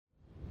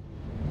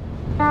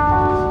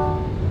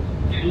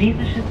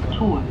Schlesisches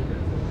Tor.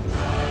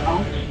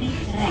 Ausstieg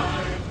rechts.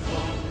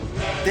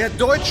 Der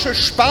deutsche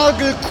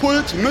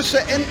Spargelkult müsse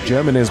enden.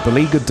 Germany's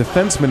beleaguered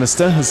defense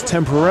minister has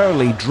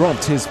temporarily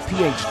dropped his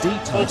PhD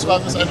title.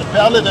 Volkswagen ist eine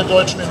Perle der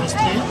deutschen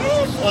Industrie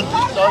und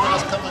ich glaube,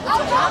 das kann man nicht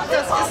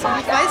sagen.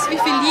 Ich weiß, wie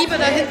viel Liebe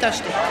dahinter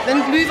steckt.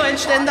 Wenn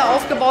Glühweinstände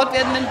aufgebaut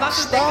werden, wenn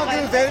Waffen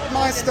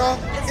Spargel-Weltmeister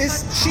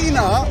ist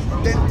China,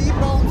 denn die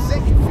bauen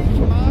 60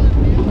 Mal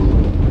mehr.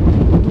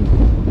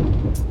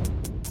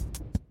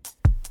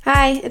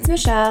 Hi, it's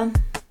Michelle.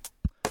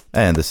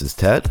 And this is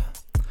Ted.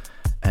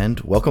 And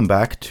welcome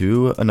back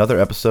to another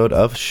episode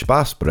of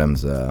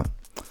Spaßbremse.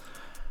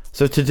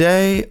 So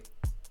today,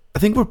 I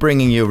think we're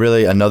bringing you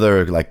really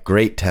another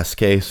great test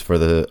case for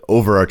the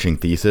overarching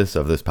thesis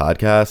of this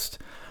podcast.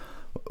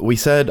 We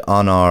said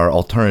on our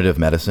alternative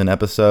medicine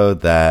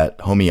episode that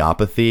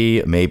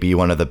homeopathy may be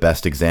one of the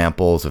best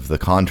examples of the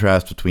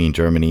contrast between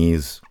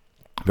Germany's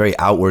very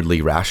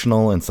outwardly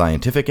rational and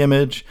scientific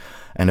image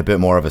and a bit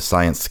more of a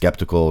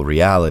science-skeptical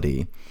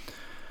reality.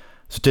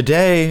 So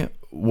today,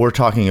 we're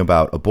talking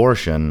about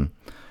abortion,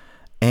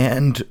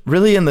 and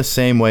really in the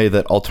same way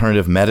that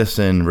alternative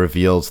medicine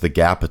reveals the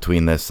gap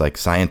between this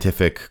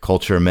scientific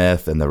culture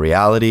myth and the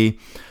reality,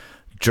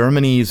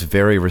 Germany's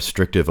very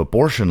restrictive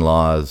abortion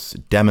laws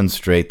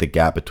demonstrate the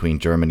gap between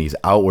Germany's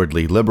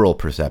outwardly liberal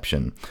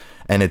perception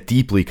and a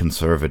deeply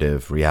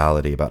conservative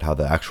reality about how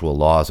the actual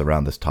laws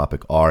around this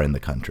topic are in the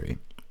country.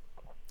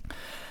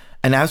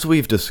 And as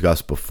we've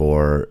discussed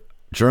before,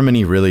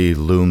 Germany really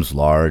looms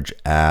large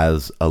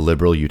as a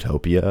liberal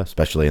utopia,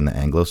 especially in the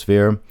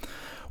Anglosphere,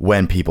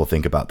 when people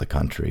think about the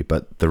country.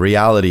 But the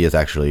reality is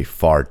actually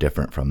far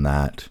different from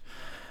that.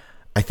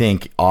 I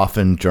think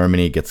often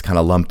Germany gets kind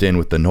of lumped in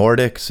with the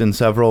Nordics in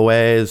several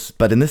ways,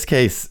 but in this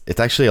case, it's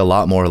actually a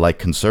lot more like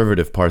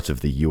conservative parts of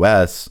the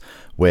US,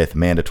 with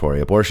mandatory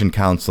abortion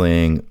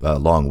counseling,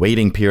 long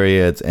waiting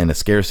periods, and a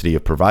scarcity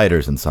of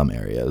providers in some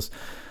areas.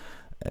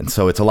 And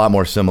so it's a lot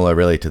more similar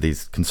really to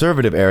these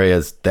conservative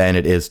areas than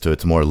it is to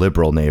its more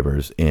liberal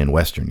neighbors in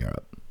Western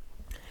Europe.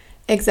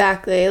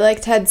 Exactly.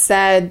 Like Ted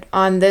said,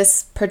 on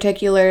this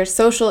particular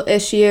social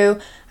issue,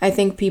 I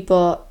think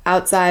people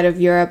outside of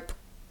Europe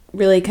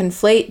really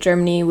conflate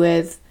Germany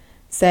with,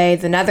 say,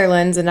 the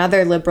Netherlands,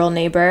 another liberal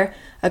neighbor,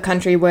 a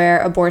country where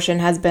abortion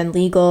has been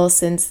legal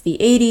since the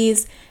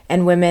 80s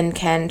and women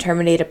can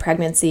terminate a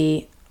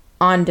pregnancy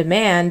on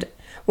demand,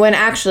 when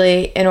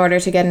actually, in order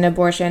to get an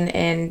abortion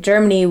in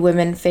Germany,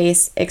 women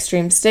face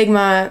extreme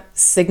stigma,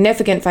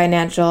 significant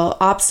financial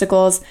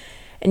obstacles,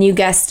 and you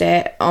guessed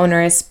it,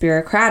 onerous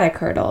bureaucratic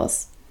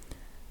hurdles.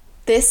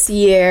 This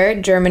year,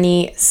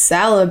 Germany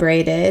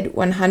celebrated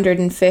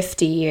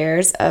 150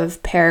 years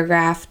of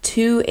paragraph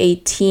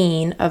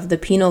 218 of the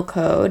Penal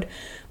Code,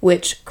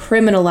 which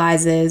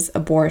criminalizes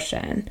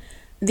abortion.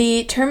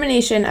 The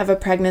termination of a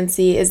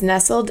pregnancy is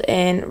nestled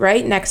in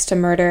right next to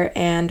murder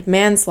and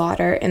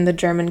manslaughter in the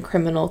German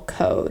Criminal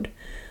Code.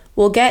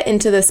 We'll get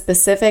into the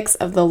specifics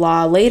of the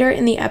law later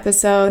in the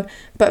episode,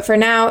 but for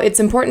now,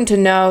 it's important to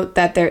note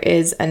that there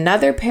is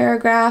another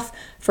paragraph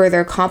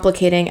further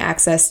complicating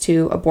access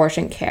to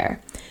abortion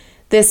care.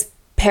 This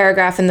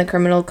paragraph in the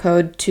Criminal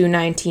Code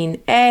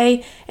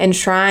 219A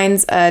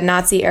enshrines a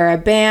Nazi-era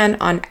ban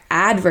on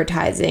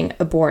advertising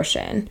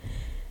abortion.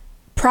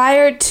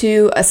 Prior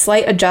to a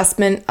slight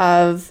adjustment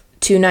of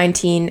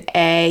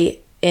 219A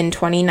in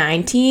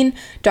 2019,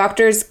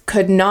 doctors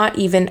could not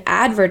even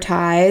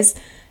advertise,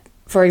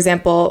 for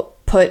example,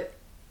 put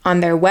on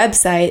their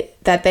website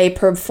that they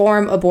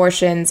perform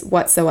abortions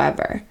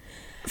whatsoever.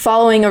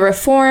 Following a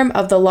reform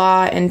of the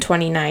law in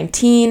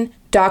 2019,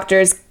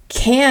 doctors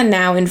can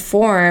now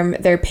inform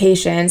their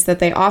patients that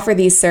they offer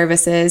these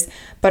services,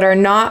 but are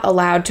not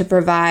allowed to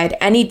provide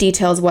any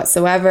details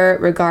whatsoever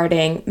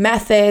regarding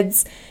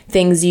methods,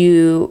 things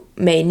you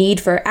may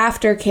need for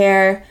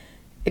aftercare,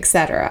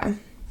 etc.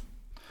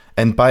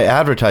 And by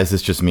advertise,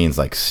 this just means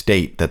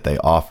state that they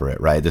offer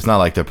it, right? It's not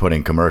like they're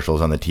putting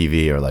commercials on the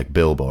TV or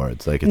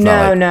billboards.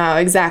 No,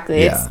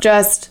 exactly. Yeah. It's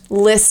just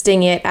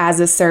listing it as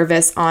a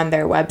service on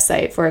their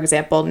website, for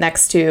example,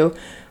 next to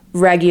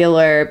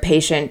regular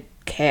patient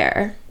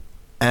care.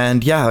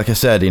 And yeah, like I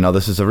said,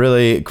 this is a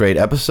really great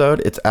episode.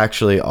 It's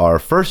actually our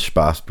first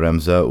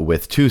Spaßbremse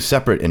with two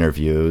separate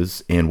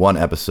interviews in one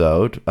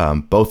episode,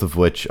 both of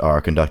which are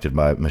conducted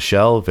by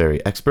Michelle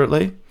very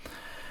expertly.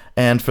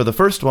 And for the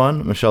first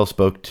one, Michelle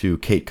spoke to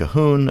Kate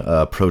Cahoon,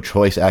 a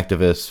pro-choice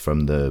activist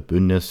from the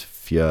Bündnis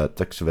für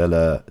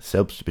sexuelle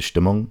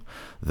Selbstbestimmung,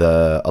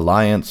 the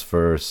Alliance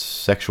for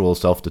Sexual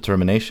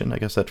Self-Determination, I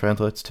guess that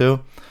translates to.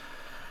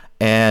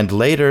 And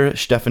later,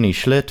 Stephanie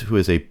Schlitt, who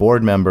is a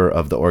board member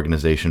of the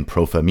organization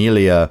Pro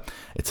Familia.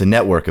 It's a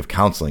network of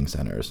counseling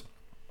centers.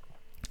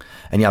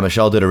 And yeah,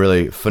 Michelle did a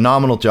really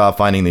phenomenal job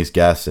finding these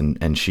guests,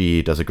 and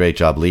she does a great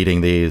job leading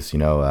these.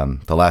 The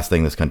last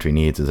thing this country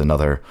needs is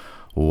another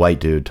white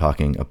dude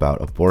talking about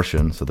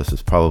abortion, so this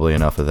is probably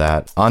enough of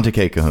that. On to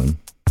Kate Cahoon.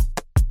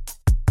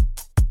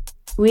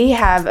 We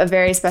have a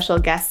very special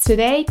guest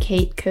today.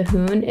 Kate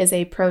Cahoon is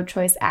a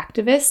pro-choice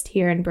activist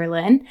here in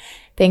Berlin.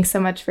 Thanks so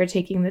much for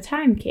taking the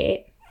time,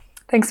 Kate.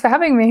 Thanks for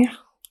having me.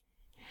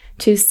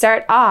 To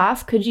start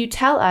off, could you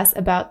tell us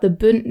about the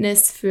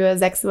Bündnis für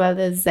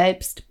sexuelle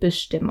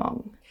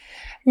Selbstbestimmung?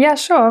 Yeah,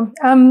 sure.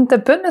 The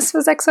Bündnis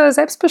für sexuelle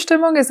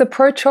Selbstbestimmung is a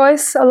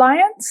pro-choice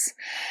alliance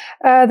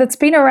that's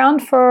been around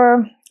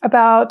for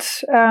about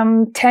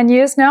 10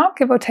 years now,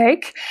 give or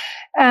take.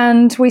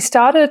 And we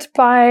started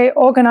by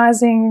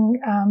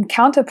organizing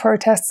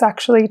counter-protests,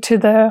 actually, to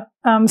the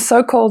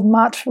so-called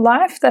March for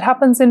Life that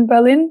happens in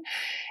Berlin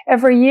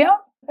every year.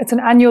 It's an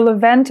annual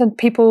event, and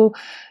people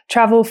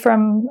travel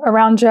from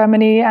around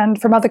Germany and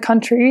from other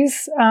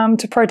countries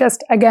to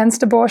protest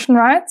against abortion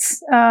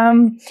rights.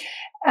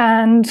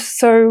 And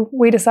so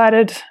we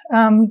decided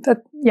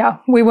that,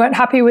 we weren't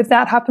happy with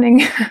that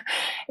happening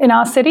in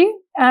our city.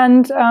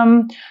 And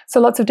so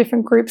lots of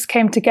different groups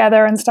came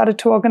together and started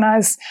to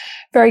organize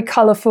very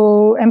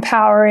colorful,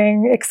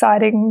 empowering,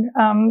 exciting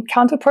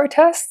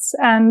counter-protests.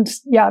 And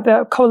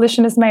the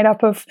coalition is made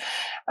up of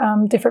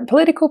different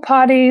political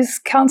parties,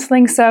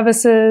 counseling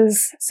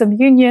services, some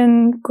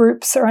union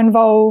groups are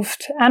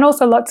involved, and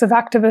also lots of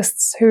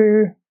activists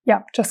who,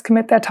 just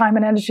commit their time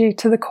and energy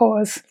to the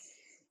cause.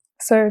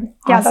 So,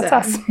 awesome. That's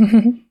us.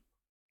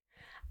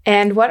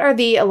 And what are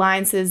the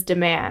alliance's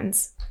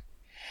demands?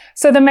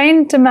 So the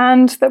main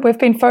demand that we've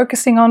been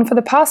focusing on for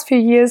the past few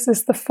years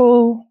is the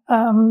full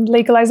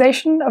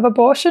legalization of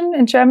abortion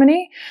in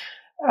Germany,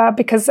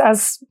 because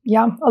as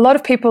a lot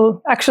of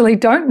people actually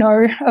don't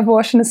know,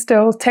 abortion is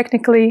still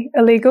technically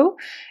illegal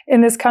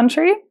in this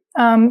country,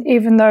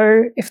 even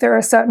though if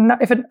a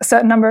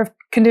certain number of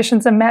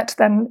conditions are met,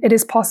 then it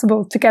is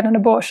possible to get an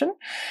abortion.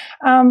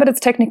 But it's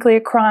technically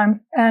a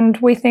crime, and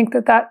we think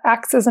that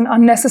acts as an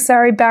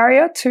unnecessary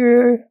barrier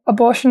to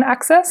abortion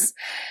access.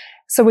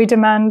 So we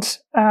demand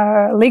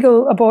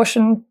legal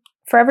abortion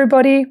for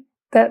everybody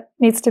that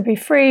needs to be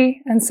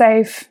free and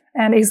safe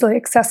and easily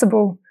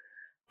accessible.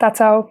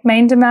 That's our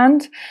main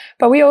demand.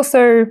 But we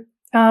also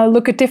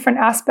look at different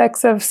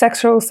aspects of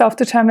sexual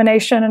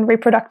self-determination and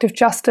reproductive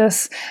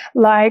justice,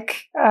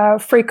 like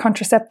free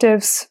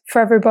contraceptives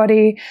for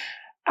everybody,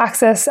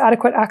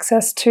 adequate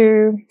access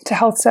to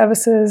health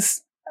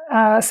services,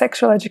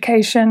 sexual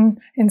education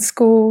in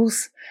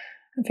schools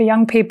for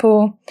young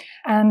people,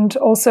 and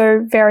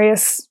also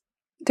various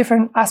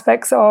different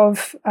aspects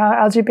of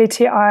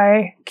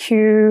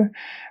LGBTIQ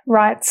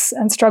rights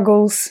and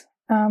struggles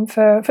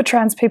for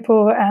trans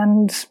people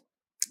and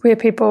queer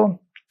people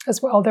as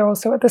well. They're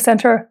also at the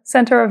center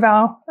of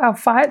our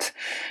fight.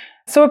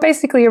 So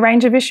basically a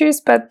range of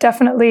issues, but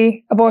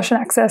definitely abortion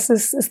access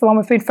is the one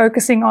we've been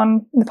focusing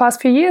on in the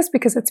past few years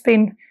because it's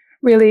been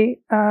really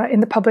in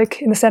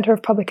the center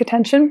of public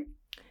attention.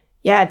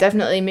 Yeah,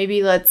 definitely.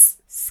 Maybe let's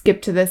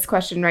skip to this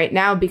question right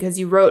now, because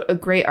you wrote a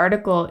great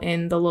article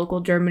in the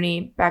local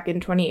Germany back in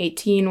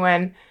 2018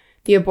 when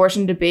the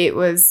abortion debate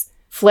was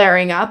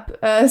flaring up,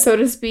 so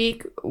to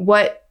speak.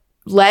 What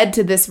led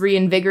to this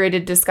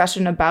reinvigorated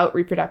discussion about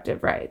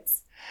reproductive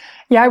rights?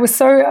 Yeah, I was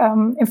so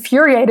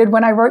infuriated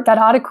when I wrote that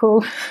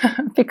article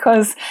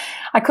because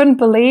I couldn't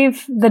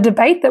believe the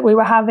debate that we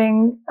were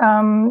having.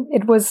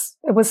 It was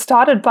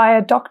started by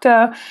a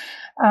doctor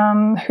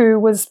who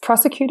was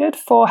prosecuted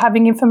for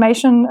having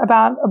information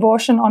about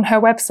abortion on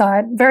her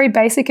website. Very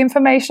basic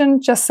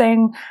information, just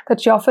saying that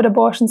she offered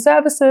abortion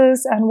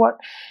services and what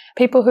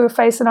people who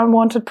face an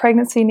unwanted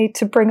pregnancy need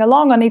to bring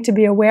along or need to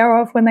be aware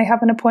of when they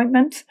have an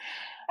appointment.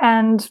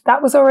 And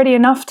that was already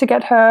enough to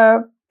get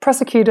her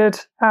prosecuted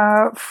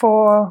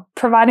for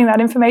providing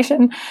that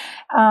information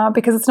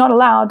because it's not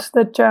allowed.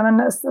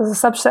 There's a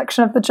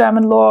subsection of the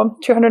German law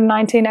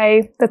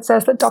 219a that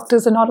says that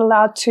doctors are not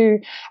allowed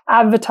to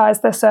advertise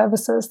their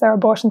services, their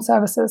abortion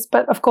services.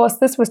 But of course,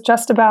 this was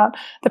just about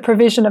the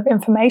provision of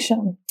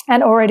information,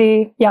 and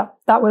already,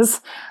 that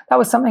was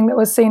something that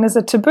was seen as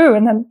a taboo.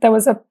 And then there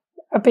was a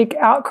big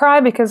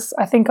outcry because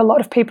I think a lot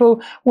of people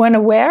weren't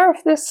aware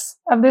of this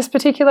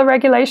particular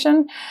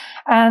regulation,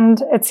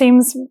 and it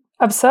seems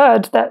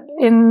absurd that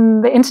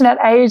in the internet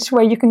age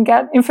where you can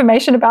get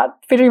information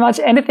about pretty much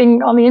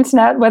anything on the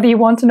internet, whether you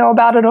want to know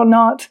about it or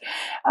not,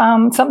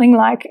 something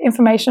like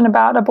information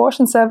about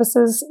abortion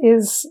services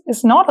is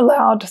not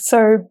allowed.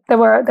 So there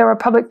were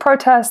public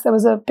protests. There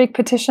was a big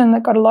petition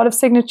that got a lot of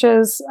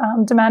signatures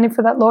demanding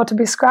for that law to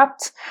be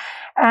scrapped.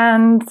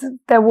 And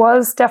there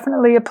was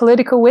definitely a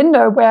political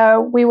window where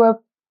we were,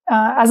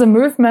 as a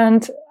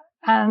movement,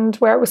 and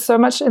where it was so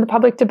much in the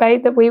public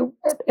debate that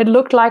it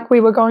looked like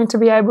we were going to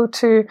be able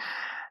to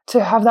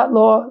have that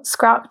law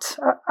scrapped,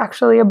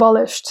 actually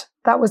abolished.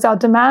 That was our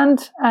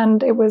demand,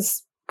 and it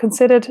was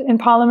considered in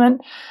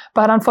Parliament.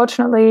 But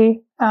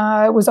unfortunately,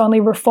 it was only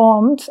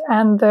reformed,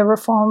 and the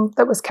reform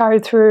that was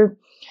carried through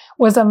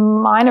was a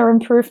minor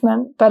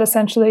improvement, but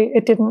essentially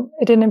it didn't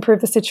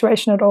improve the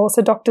situation at all.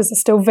 So doctors are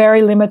still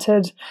very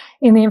limited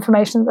in the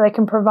information that they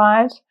can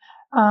provide,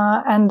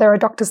 and there are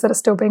doctors that are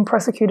still being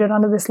prosecuted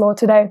under this law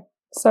today.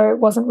 So it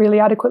wasn't really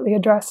adequately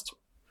addressed.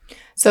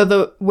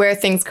 So where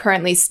things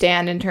currently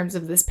stand in terms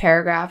of this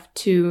paragraph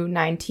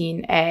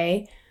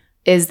 219A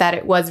is that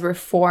it was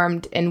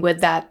reformed, and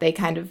with that they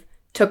kind of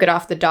took it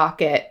off the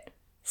docket,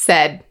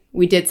 said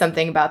we did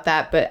something about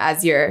that, but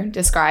as you're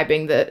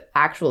describing the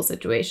actual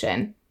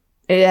situation,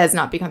 it has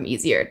not become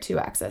easier to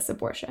access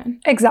abortion.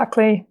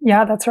 Exactly.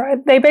 Yeah, that's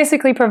right. They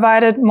basically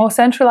provided more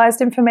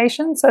centralized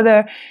information. So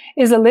there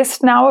is a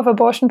list now of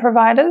abortion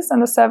providers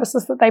and the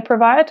services that they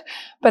provide,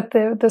 but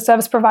the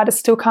service providers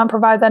still can't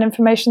provide that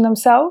information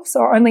themselves,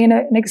 or only in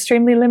an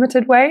extremely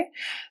limited way.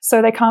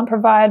 So they can't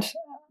provide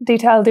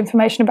detailed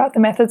information about the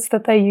methods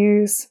that they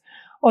use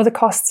or the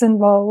costs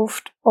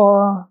involved,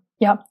 or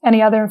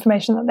any other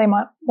information that they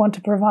might want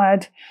to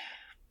provide.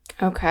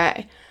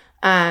 Okay.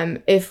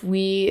 If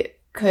we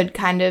could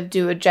kind of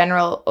do a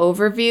general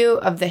overview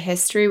of the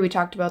history. We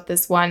talked about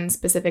this one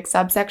specific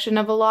subsection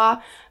of a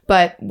law,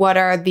 but what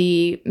are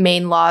the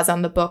main laws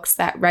on the books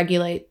that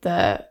regulate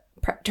the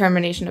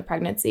termination of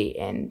pregnancy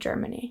in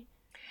Germany?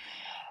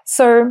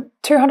 So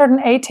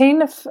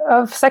 218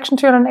 of Section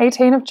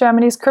 218 of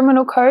Germany's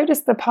Criminal Code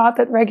is the part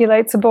that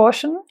regulates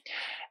abortion.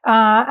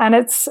 And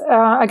it's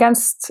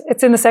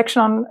in the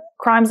section on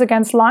crimes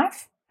against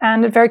life.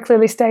 And it very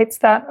clearly states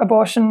that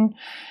abortion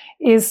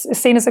is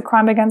seen as a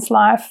crime against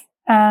life,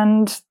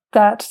 and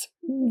that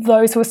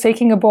those who are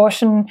seeking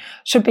abortion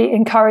should be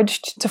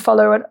encouraged to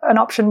follow an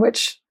option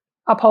which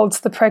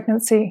upholds the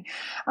pregnancy.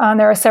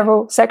 There are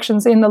several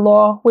sections in the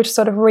law which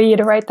sort of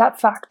reiterate that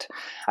fact.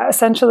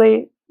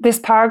 Essentially, this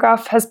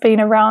paragraph has been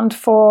around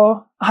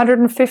for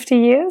 150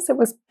 years. It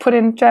was put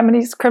in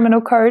Germany's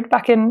criminal code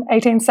back in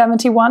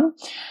 1871.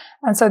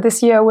 And so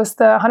this year was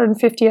the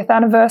 150th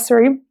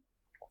anniversary,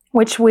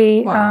 which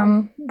we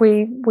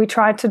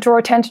tried to draw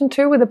attention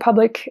to with a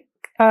public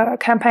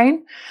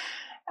campaign.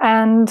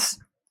 And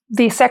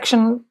the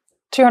section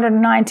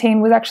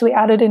 219 was actually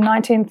added in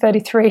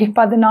 1933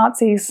 by the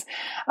Nazis,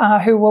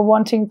 who were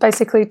wanting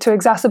basically to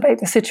exacerbate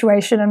the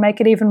situation and make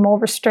it even more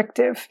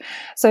restrictive.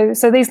 So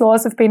these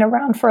laws have been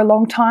around for a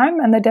long time,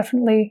 and they're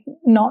definitely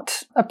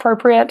not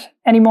appropriate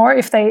anymore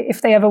if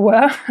they ever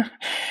were.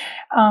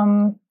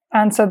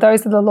 And so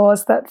those are the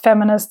laws that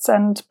feminists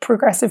and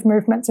progressive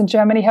movements in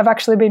Germany have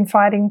actually been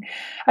fighting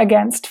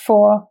against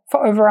for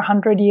over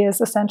 100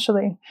 years,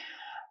 essentially.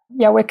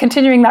 Yeah, we're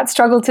continuing that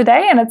struggle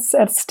today, and it's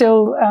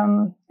still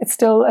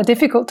a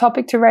difficult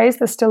topic to raise.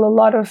 There's still a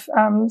lot of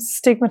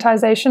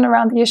stigmatization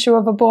around the issue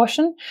of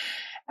abortion,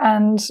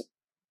 and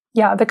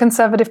the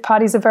conservative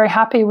parties are very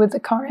happy with the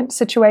current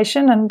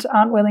situation and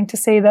aren't willing to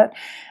see that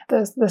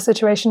the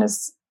situation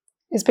is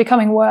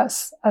becoming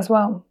worse as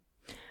well.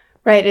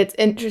 Right. It's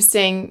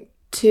interesting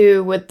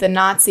too with the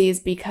Nazis,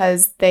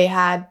 because they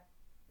had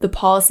the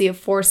policy of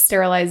forced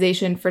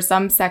sterilization for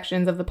some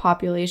sections of the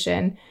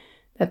population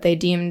that they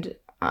deemed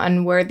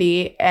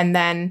unworthy, and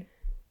then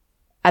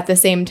at the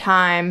same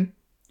time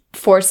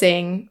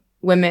forcing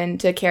women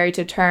to carry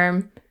to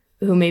term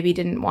who maybe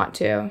didn't want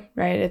to,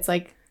 right? It's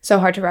like so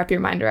hard to wrap your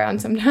mind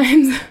around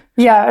sometimes.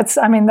 Yeah,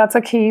 that's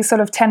a key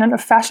sort of tenet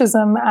of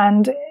fascism,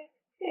 and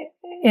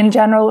in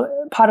general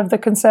part of the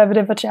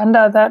conservative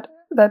agenda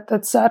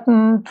that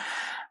certain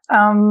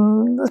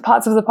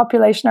parts of the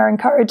population are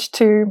encouraged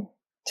to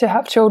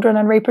have children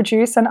and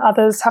reproduce, and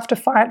others have to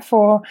fight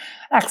for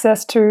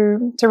access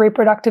to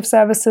reproductive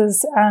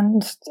services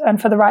and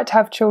for the right to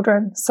have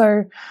children.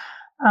 So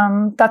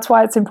that's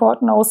why it's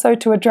important also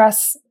to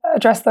address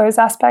those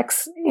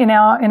aspects in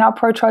our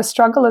pro-choice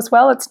struggle as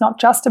well. It's not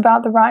just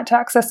about the right to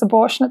access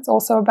abortion; it's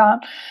also about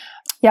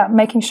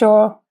making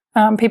sure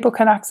people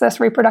can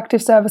access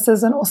reproductive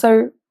services and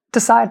also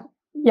decide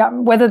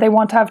whether they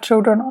want to have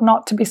children or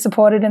not, to be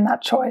supported in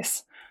that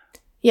choice.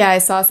 Yeah, I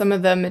saw some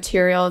of the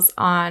materials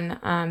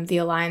on the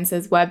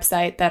Alliance's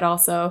website that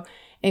also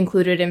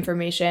included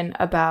information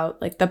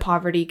about like the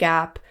poverty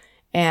gap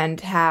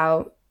and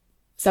how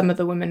some of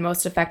the women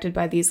most affected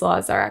by these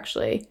laws are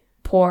actually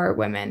poor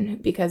women,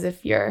 because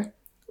if you're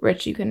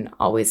rich, you can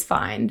always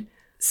find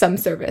some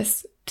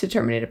service to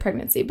terminate a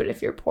pregnancy, but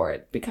if you're poor,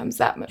 it becomes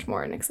that much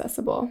more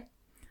inaccessible.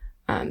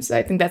 So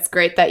I think that's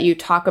great that you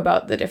talk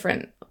about the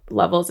different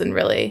levels and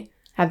really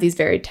have these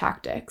varied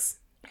tactics.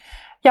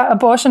 Yeah,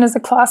 abortion is a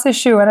class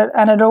issue,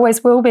 and it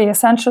always will be,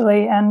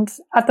 essentially. And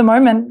at the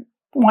moment,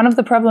 one of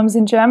the problems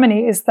in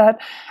Germany is that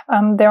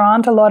there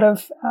aren't a lot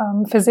of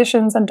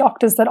physicians and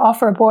doctors that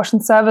offer abortion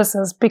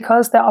services,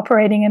 because they're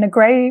operating in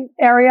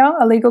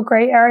a legal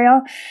grey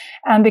area,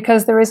 and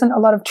because there isn't a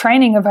lot of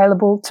training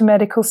available to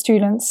medical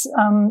students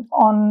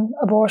on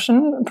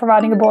abortion,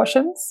 providing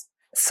abortions.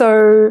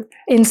 So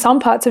in some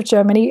parts of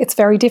Germany, it's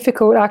very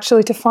difficult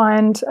actually to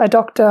find a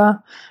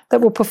doctor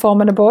that will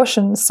perform an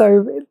abortion.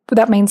 So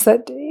that means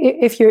that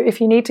if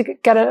you need to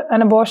get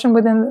an abortion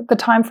within the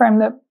time frame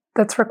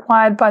that's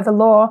required by the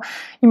law,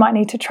 you might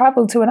need to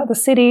travel to another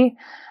city.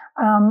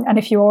 And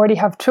if you already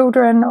have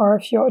children, or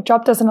if your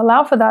job doesn't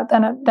allow for that,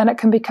 then it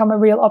can become a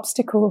real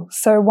obstacle.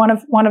 So one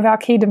of our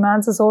key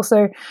demands is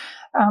also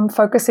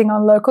focusing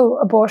on local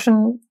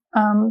abortion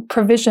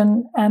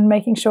provision and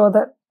making sure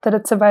that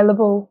it's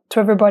available to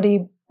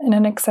everybody in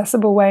an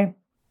accessible way.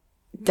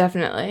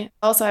 Definitely.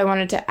 Also, I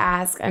wanted to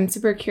ask, I'm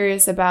super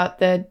curious about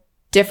the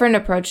different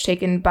approach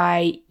taken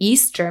by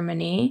East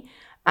Germany.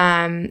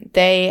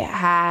 They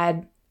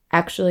had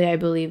actually, I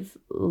believe,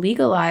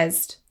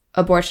 legalized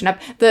abortion.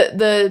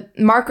 The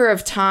marker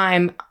of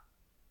time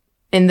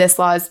in this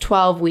law is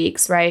 12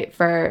 weeks, right,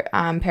 for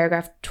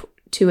paragraph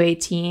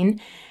 218.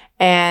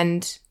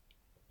 And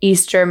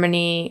East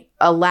Germany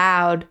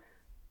allowed,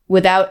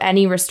 without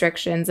any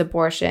restrictions,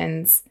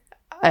 abortions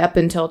up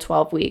until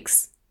 12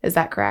 weeks. Is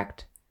that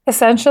correct?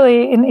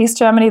 Essentially, in East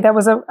Germany, there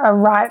was a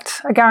right,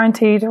 a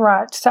guaranteed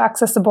right to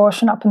access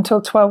abortion up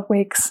until 12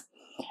 weeks,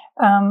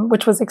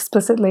 which was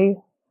explicitly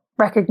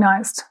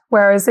recognized.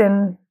 Whereas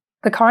in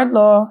the current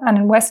law and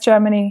in West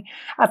Germany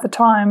at the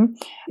time,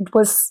 it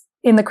was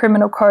in the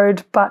criminal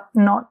code but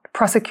not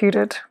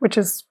prosecuted, which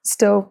is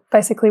still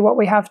basically what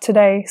we have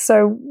today.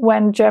 So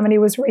when Germany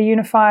was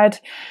reunified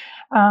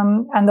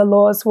and the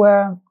laws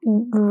were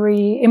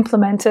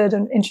re-implemented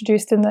and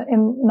introduced in the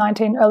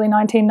early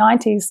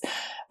 1990s,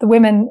 the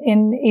women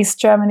in East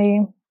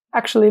Germany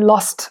actually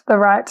lost the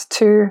right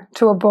to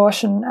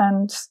abortion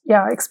and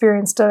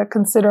experienced a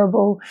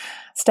considerable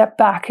step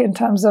back in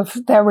terms of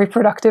their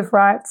reproductive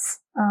rights,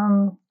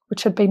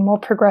 which had been more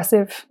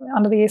progressive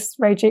under the East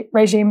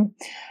regime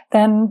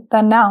than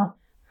now.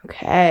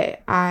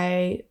 Okay,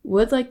 I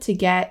would like to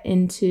get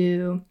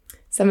into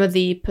some of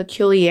the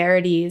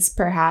peculiarities,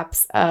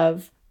 perhaps,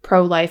 of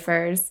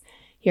pro-lifers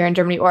here in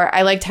Germany, or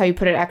I liked how you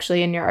put it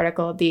actually in your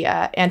article, the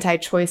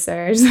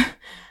anti-choicers.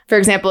 For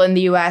example, in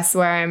the US,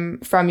 where I'm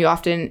from, you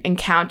often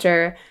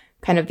encounter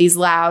kind of these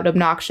loud,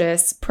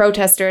 obnoxious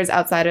protesters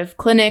outside of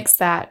clinics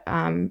that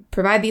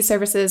provide these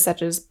services,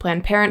 such as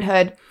Planned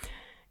Parenthood.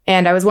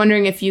 And I was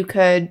wondering if you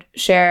could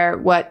share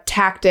what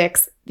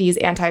tactics these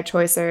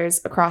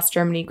anti-choicers across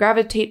Germany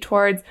gravitate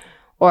towards,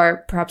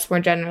 or perhaps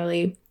more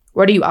generally,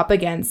 what are you up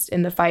against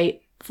in the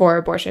fight for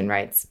abortion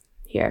rights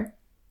here?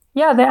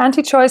 Yeah, the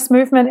anti-choice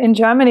movement in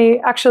Germany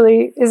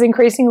actually is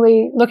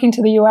increasingly looking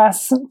to the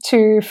US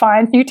to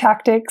find new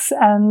tactics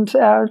and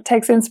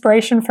takes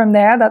inspiration from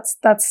there.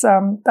 That's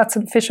an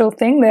official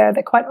thing there.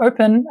 They're quite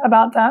open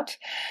about that.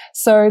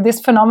 So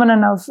this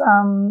phenomenon of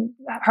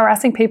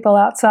harassing people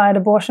outside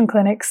abortion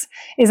clinics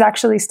is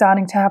actually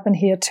starting to happen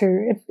here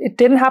too. It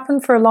didn't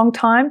happen for a long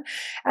time,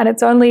 and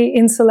it's only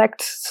in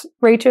select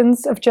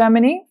regions of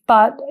Germany.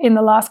 But in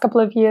the last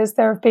couple of years,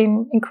 there have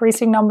been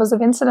increasing numbers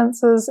of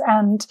incidences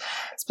and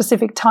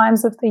specific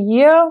times of the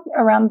year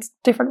around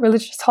different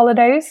religious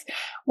holidays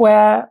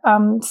where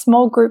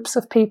small groups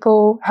of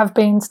people have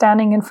been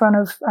standing in front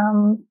of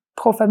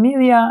Pro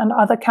Familia and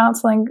other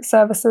counseling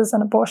services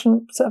and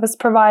abortion service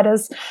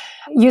providers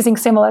using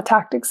similar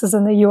tactics as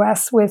in the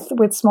US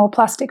with small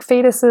plastic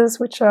fetuses,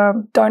 which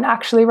don't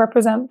actually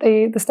represent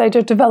the stage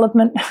of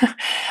development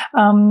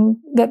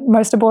that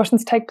most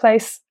abortions take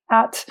place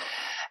at.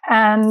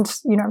 And,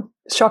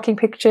 shocking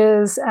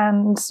pictures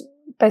and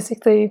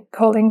basically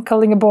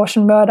calling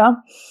abortion murder.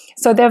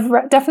 So they've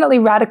definitely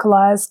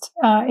radicalized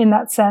in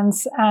that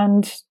sense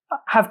and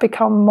have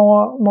become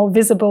more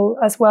visible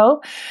as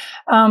well.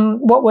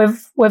 What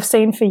we've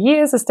seen for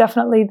years is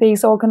definitely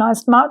these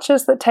organized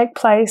marches that take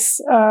place.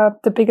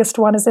 The biggest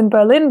one is in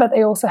Berlin, but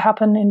they also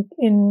happen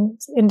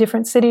in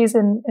different cities,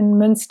 in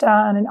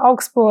Münster and in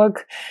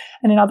Augsburg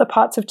and in other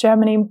parts of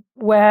Germany,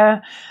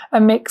 where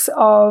a mix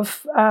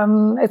of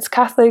it's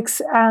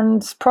Catholics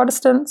and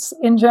Protestants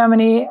in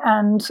Germany,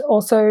 and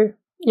also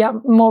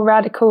more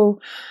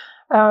radical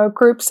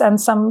groups and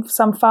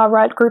some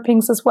far-right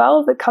groupings as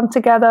well that come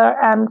together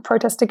and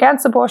protest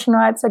against abortion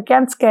rights,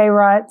 against gay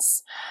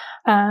rights.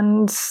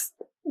 And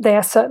they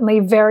are certainly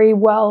very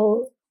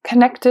well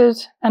connected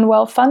and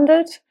well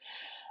funded.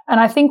 And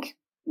I think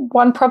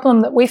one problem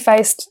that we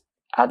faced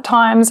at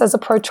times as a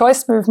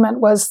pro-choice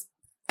movement was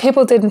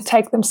people didn't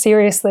take them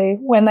seriously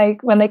when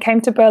they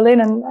came to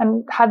Berlin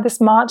and had this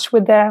march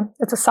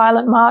it's a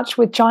silent march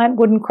with giant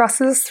wooden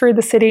crosses through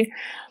the city.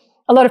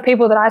 A lot of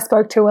people that I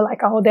spoke to were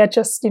like, oh, they're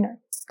just,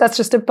 that's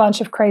just a bunch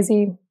of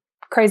crazy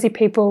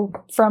people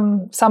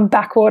from some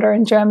backwater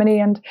in Germany,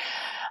 and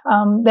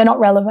they're not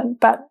relevant.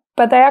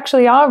 But they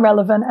actually are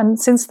relevant. And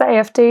since the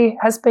AfD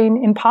has been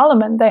in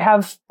parliament, they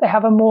have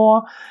a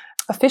more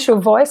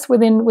official voice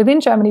within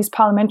Germany's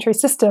parliamentary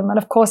system. And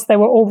of course, they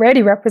were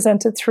already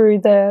represented through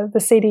the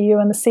CDU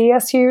and the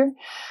CSU.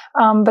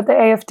 But the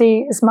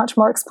AfD is much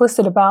more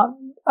explicit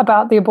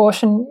about the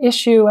abortion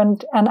issue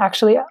and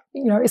actually,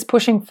 is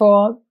pushing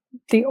for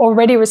the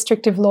already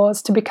restrictive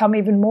laws to become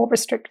even more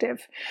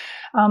restrictive,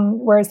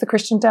 whereas the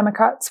Christian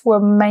Democrats were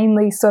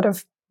mainly sort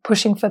of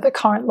pushing for the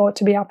current law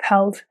to be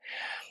upheld.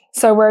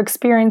 So we're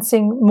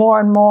experiencing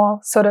more and more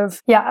sort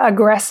of,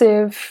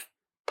 aggressive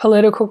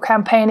political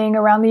campaigning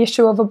around the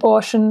issue of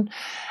abortion.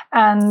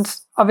 And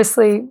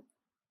obviously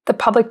the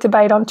public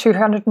debate on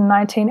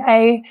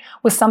 219A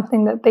was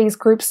something that these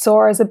groups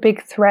saw as a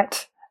big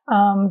threat,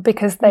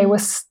 because they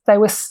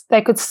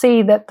could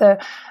see that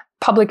the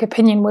public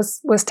opinion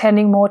was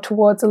tending more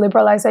towards a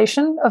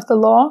liberalization of the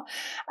law.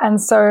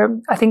 And so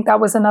I think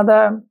that was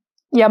another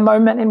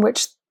moment in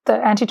which the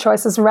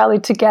anti-choicers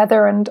rallied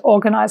together and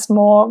organized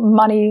more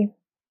money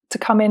to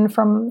come in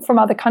from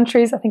other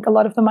countries. I think a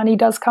lot of the money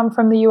does come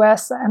from the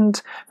US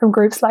and from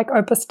groups like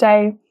Opus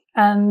Dei,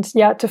 and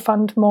to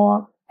fund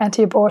more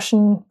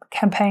anti-abortion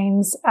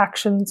campaigns,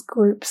 actions,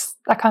 groups,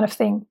 that kind of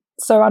thing.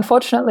 So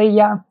unfortunately,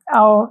 yeah,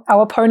 our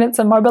opponents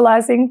are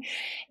mobilizing,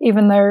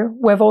 even though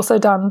we've also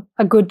done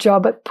a good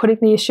job at putting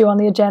the issue on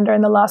the agenda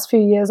in the last few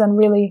years and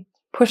really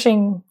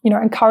pushing,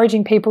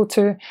 encouraging people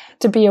to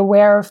be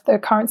aware of the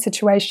current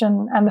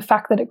situation and the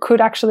fact that it could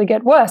actually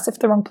get worse if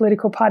the wrong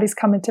political parties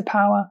come into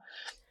power.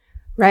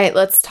 Right.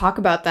 Let's talk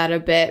about that a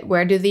bit.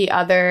 Where do the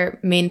other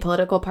main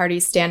political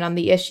parties stand on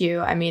the issue?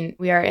 I mean,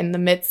 we are in the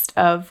midst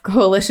of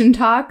coalition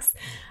talks.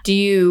 Do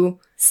you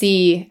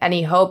see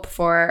any hope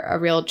for a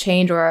real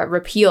change or a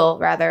repeal,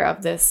 rather,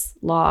 of this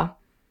law?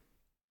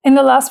 In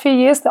the last few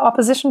years, the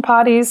opposition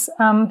parties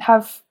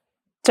have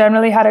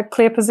generally had a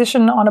clear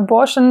position on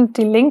abortion.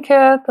 Die Linke,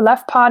 the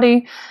left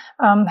party,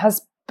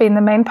 has been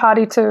the main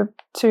party to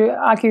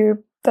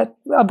argue that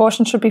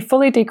abortion should be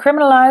fully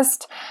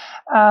decriminalized.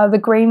 The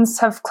Greens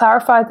have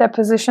clarified their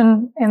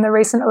position in the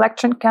recent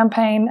election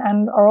campaign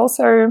and are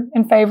also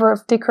in favor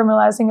of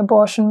decriminalizing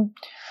abortion.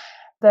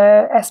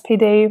 The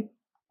SPD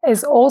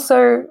is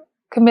also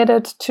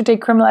committed to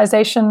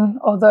decriminalization,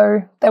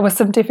 although there were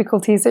some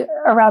difficulties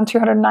around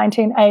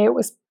 219A. It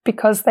was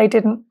because they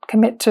didn't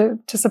commit to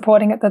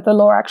supporting it that the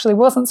law actually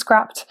wasn't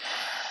scrapped.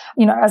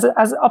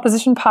 As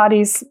opposition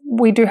parties,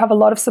 we do have a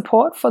lot of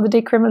support for the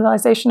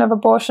decriminalization of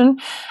abortion.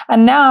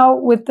 And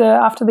now,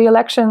 after the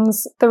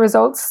elections, the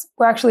results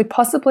were actually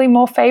possibly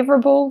more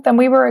favorable than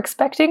we were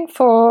expecting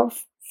for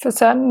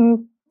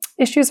certain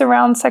issues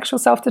around sexual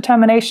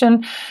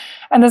self-determination.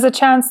 And there's a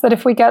chance that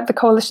if we get the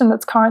coalition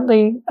that's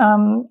currently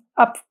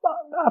up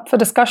for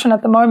discussion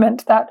at the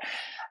moment, that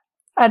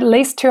at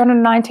least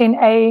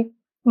 219A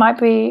might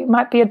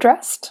be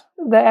addressed.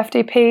 The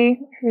FDP,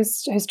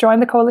 who's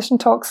joined the coalition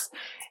talks,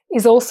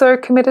 is also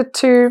committed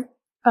to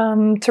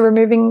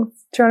removing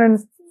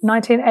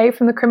 219A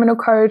from the criminal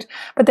code,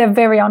 but they're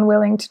very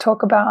unwilling to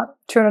talk about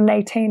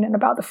 218 and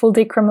about the full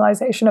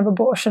decriminalization of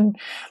abortion.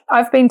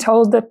 I've been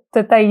told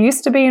that they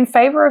used to be in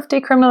favor of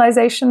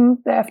decriminalization.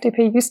 The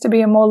FDP used to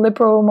be a more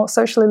liberal, more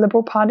socially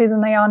liberal party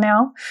than they are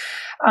now.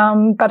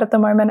 But at the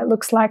moment, it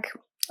looks like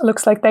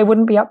they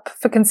wouldn't be up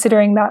for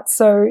considering that.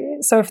 So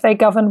if they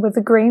govern with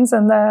the Greens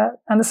and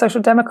the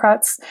Social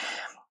Democrats,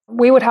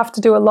 we would have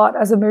to do a lot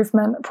as a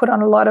movement, put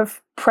on a lot of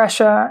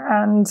pressure,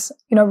 and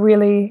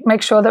really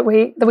make sure that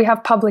we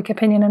have public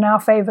opinion in our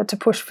favor to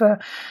push for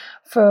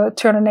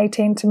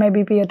 218 to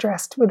maybe be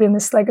addressed within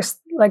this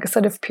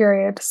legislative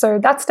period. So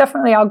that's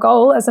definitely our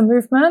goal as a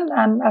movement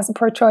and as a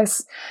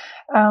pro-choice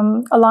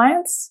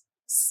alliance.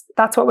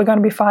 That's what we're going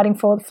to be fighting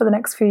for the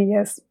next few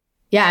years.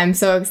 Yeah, I'm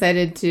so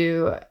excited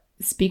to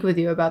speak with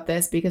you about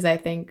this because I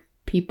think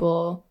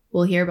people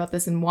will hear about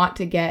this and want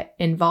to get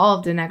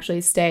involved and actually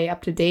stay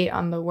up to date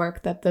on the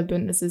work that the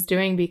Bündnis is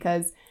doing,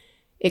 because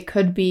it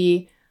could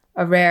be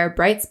a rare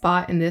bright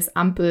spot in this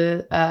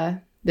Ampel,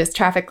 this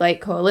traffic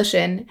light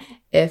coalition,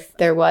 if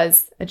there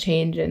was a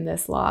change in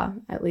this law,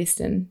 at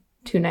least in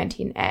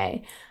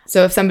 219A.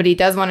 So if somebody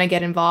does want to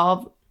get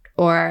involved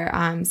or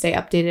stay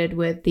updated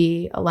with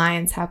the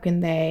Alliance, how can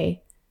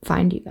they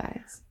find you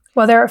guys?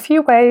 Well, there are a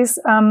few ways.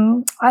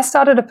 I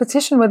started a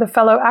petition with a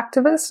fellow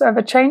activist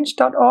over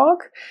change.org.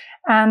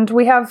 And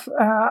we have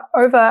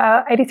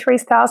over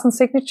 83,000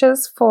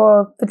 signatures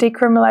for the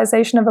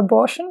decriminalization of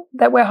abortion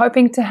that we're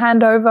hoping to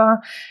hand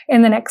over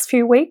in the next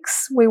few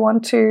weeks. We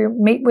want to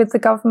meet with the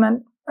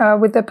government,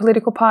 with the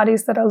political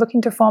parties that are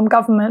looking to form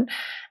government,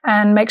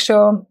 and make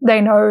sure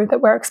they know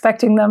that we're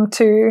expecting them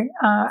to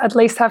at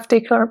least have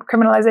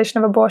decriminalization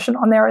of abortion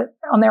on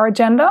their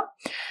agenda.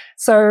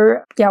 So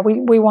yeah,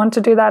 we want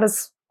to do that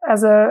as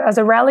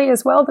a rally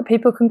as well, that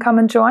people can come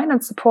and join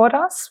and support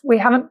us. We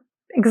haven't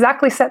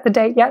exactly set the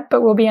date yet,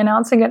 but we'll be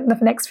announcing it in the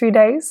next few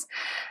days.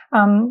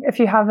 If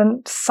you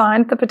haven't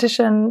signed the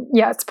petition,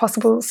 it's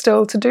possible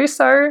still to do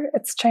so.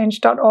 It's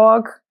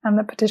change.org, and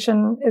the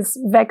petition is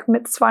Weg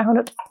mit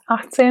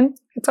 218.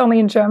 It's only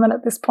in German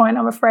at this point,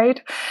 I'm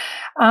afraid.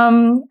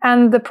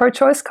 And the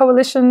Pro-Choice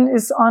Coalition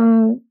is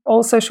on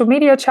all social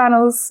media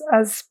channels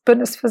as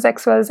Bündnis für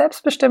sexuelle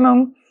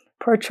Selbstbestimmung,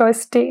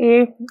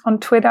 prochoice.de on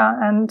Twitter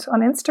and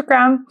on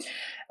Instagram.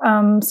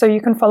 So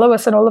you can follow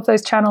us on all of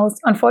those channels.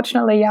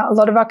 Unfortunately, a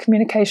lot of our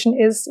communication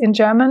is in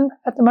German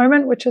at the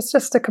moment, which is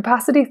just a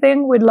capacity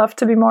thing. We'd love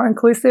to be more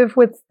inclusive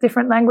with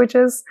different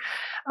languages,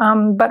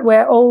 but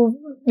we're all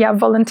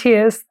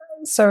volunteers.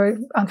 So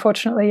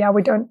unfortunately,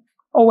 we don't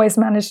always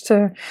manage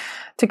to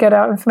get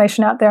our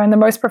information out there in the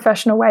most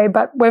professional way.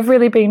 But we've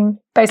really been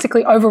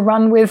basically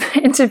overrun with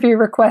interview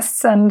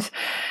requests and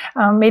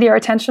media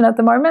attention at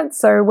the moment.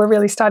 So we're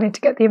really starting to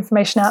get the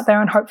information out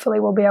there, and hopefully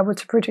we'll be able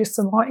to produce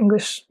some more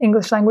English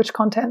language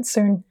content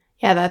soon.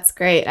 Yeah, that's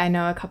great. I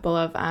know a couple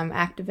of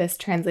activist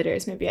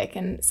translators. Maybe I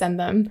can send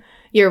them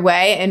your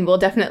way, and we'll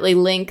definitely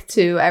link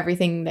to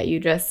everything that you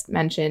just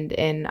mentioned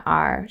in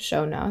our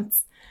show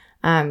notes.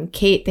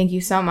 Kate, thank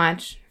you so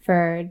much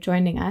for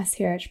joining us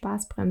here at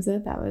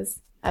Spaßbremse. That was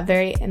a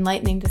very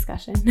enlightening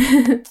discussion.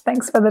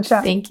 Thanks for the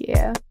chat. Thank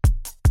you.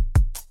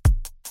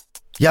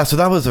 Yeah, so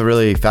that was a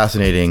really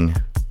fascinating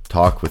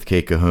talk with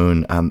Kate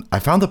Cahoon. I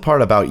found the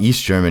part about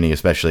East Germany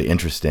especially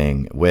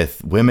interesting,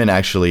 with women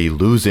actually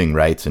losing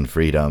rights and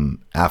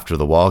freedom after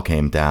the wall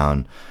came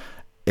down.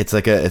 it's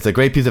a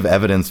great piece of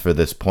evidence for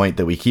this point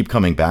that we keep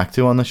coming back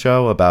to on the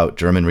show about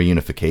German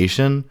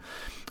reunification,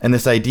 and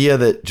this idea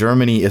that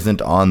Germany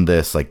isn't on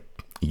this like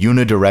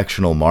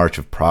unidirectional march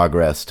of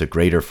progress to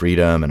greater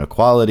freedom and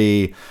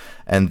equality,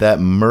 and that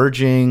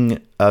merging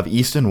of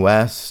East and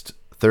West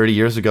 30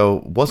 years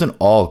ago wasn't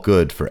all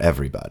good for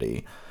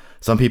everybody.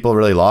 Some people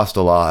really lost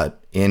a lot,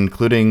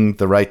 including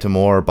the right to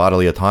more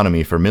bodily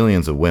autonomy for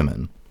millions of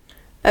women.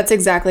 That's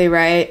exactly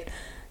right.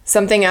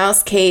 Something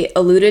else Kate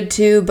alluded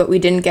to, but we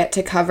didn't get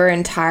to cover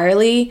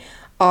entirely,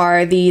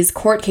 are these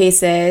court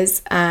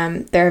cases.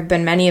 There have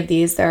been many of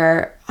these. There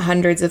are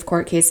hundreds of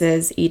court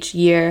cases each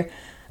year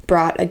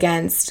brought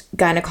against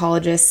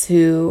gynecologists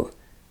who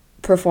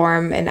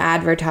perform and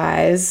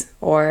advertise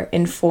or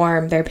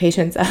inform their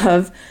patients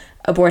of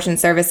abortion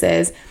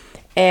services.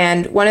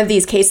 And one of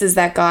these cases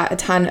that got a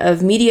ton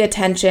of media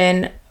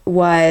attention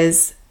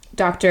was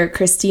Dr.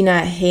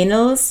 Christina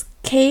Haenel's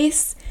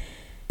case.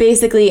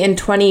 Basically, in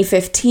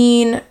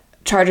 2015,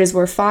 charges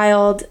were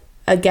filed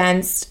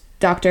against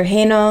Dr.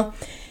 Haenel,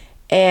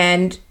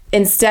 and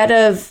instead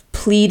of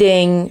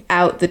pleading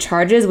out the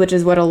charges, which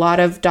is what a lot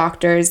of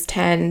doctors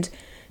tend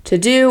to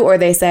do, or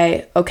they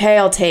say, okay,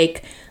 I'll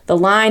take the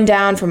line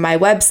down from my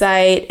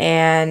website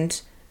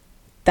and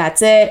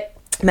that's it,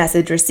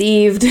 message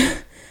received.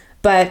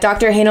 But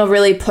Dr. Haenel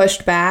really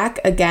pushed back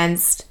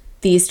against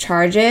these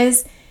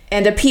charges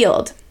and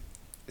appealed.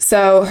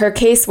 So her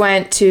case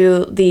went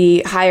to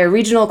the higher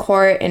regional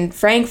court in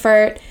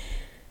Frankfurt.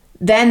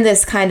 Then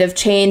this kind of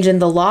change in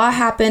the law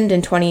happened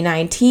in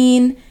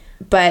 2019,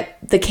 but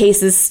the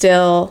case is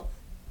still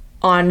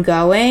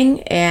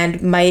ongoing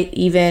and might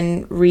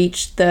even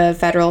reach the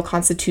Federal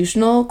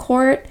Constitutional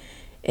Court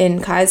in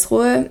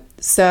Karlsruhe.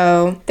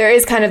 So there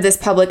is kind of this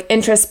public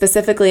interest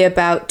specifically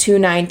about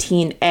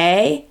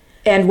 219a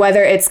and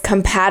whether it's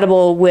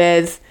compatible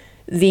with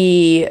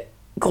the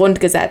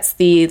Grundgesetz,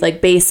 the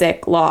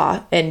basic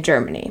law in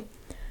Germany.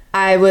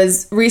 I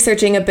was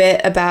researching a bit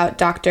about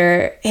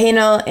Dr.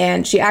 Haenel,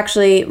 and she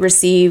actually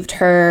received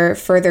her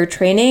further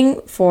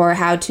training for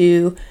how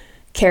to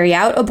carry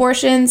out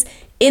abortions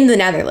in the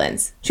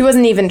Netherlands. She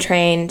wasn't even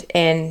trained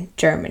in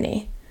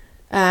Germany.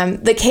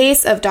 The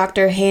case of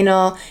Dr.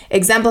 Haenel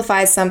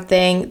exemplifies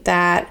something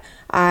that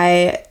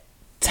I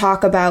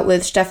talk about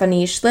with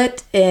Stefanie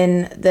Schlitt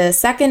in the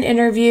second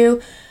interview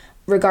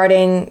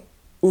regarding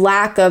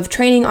lack of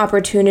training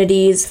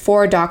opportunities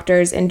for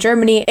doctors in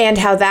Germany and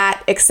how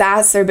that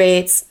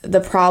exacerbates the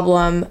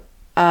problem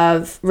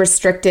of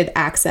restricted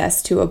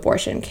access to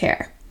abortion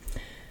care.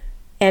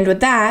 And with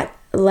that,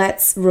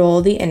 let's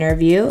roll the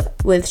interview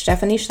with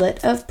Stefanie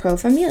Schlitt of Pro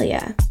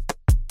Familia.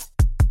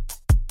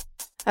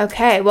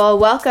 Okay, well,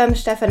 welcome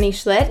Stefanie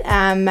Schlitt,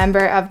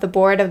 member of the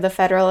board of the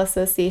Federal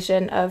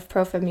Association of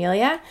Pro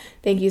Familia.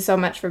 Thank you so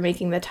much for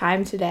making the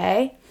time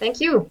today.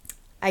 Thank you.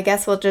 I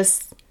guess we'll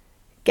just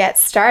get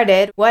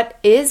started. What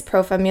is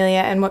Pro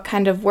Familia and what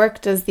kind of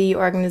work does the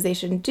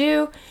organization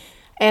do?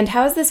 And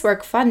how is this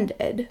work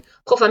funded?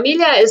 Pro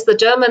Familia is the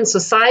German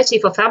Society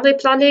for Family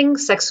Planning,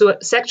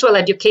 Sexual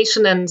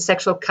Education and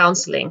Sexual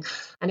Counseling.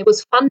 And it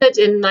was funded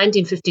in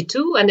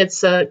 1952, and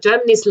it's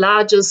Germany's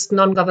largest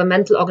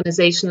non-governmental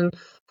organization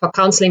for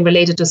counseling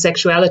related to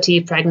sexuality,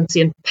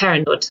 pregnancy and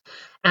parenthood.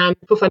 And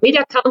Pro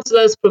Familia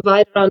counselors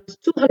provide around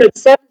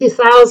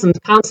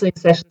 270,000 counseling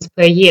sessions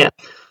per year.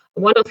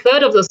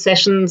 1/3 of those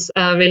sessions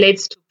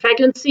relates to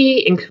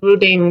pregnancy,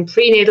 including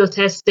prenatal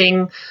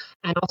testing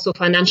and also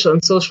financial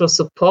and social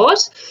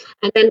support.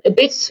 And then a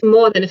bit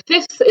more than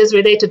 1/5 is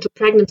related to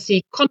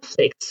pregnancy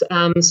conflicts,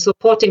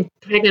 supporting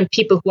pregnant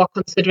people who are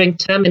considering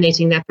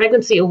terminating their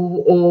pregnancy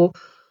or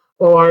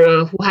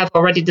who have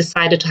already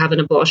decided to have an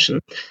abortion.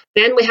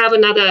 Then we have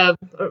another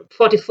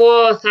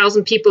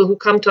 44,000 people who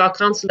come to our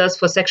counselors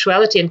for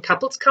sexuality and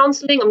couples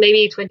counseling, or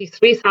maybe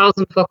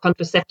 23,000 for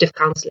contraceptive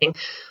counseling.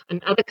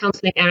 And other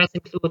counseling areas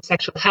include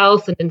sexual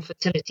health and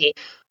infertility.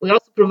 We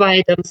also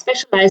provide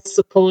specialized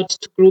support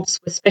to groups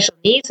with special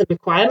needs and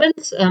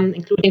requirements,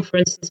 including, for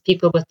instance,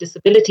 people with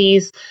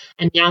disabilities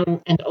and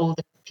young and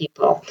older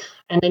people.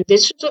 And in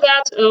addition to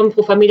that,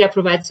 Pro Familia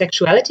provides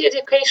sexuality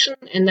education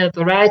in a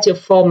variety of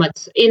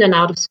formats in and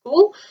out of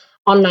school,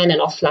 online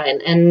and offline.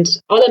 And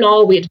all in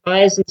all, we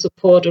advise and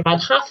support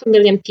around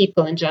 500,000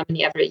 people in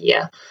Germany every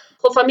year.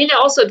 Pro Familia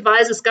also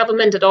advises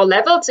government at all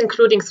levels,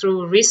 including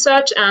through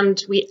research,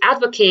 and we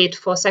advocate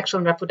for sexual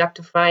and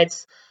reproductive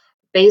rights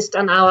based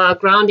on our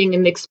grounding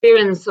in the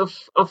experience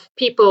of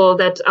people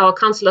that our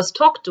counselors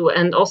talk to,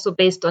 and also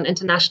based on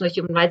international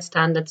human rights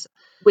standards.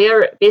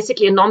 We're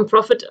basically a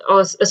non-profit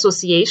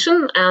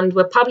association, and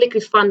we're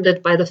publicly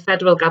funded by the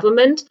federal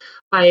government,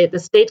 by the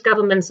state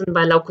governments, and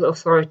by local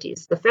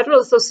authorities. The Federal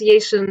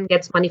Association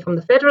gets money from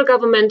the federal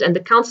government, and the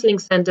counseling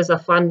centers are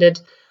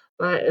funded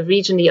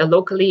regionally or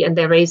locally, and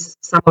they raise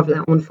some of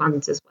their own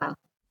funds as well.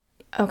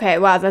 Okay,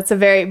 wow, that's a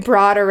very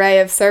broad array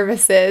of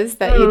services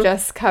that you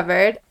just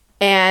covered.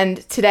 And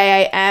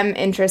today I am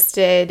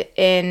interested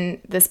in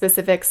the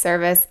specific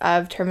service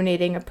of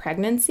terminating a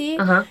pregnancy.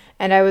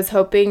 And I was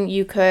hoping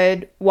you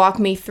could walk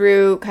me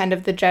through kind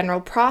of the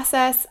general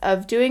process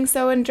of doing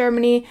so in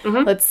Germany.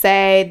 Let's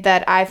say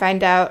that I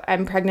find out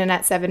I'm pregnant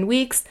at 7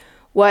 weeks.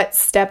 What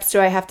steps do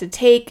I have to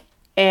take?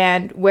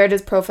 And where do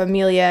the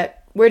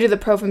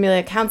Pro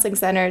Familia counseling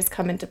centers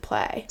come into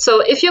play? So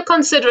if you're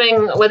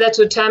considering whether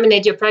to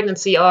terminate your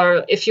pregnancy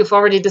or if you've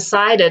already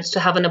decided to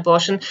have an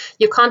abortion,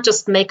 you can't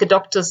just make a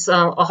doctor's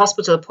or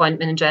hospital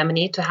appointment in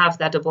Germany to have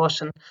that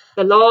abortion.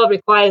 The law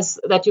requires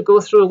that you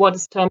go through what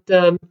is termed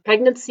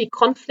pregnancy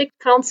conflict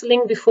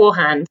counseling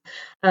beforehand.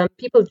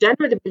 People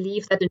generally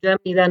believe that in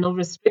Germany there are no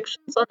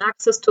restrictions on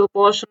access to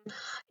abortion.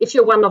 If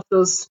you're one of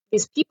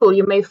these people,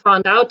 you may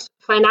find out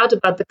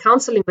about the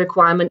counseling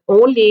requirement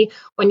only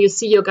when you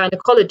see your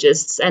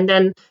gynecologists. And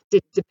then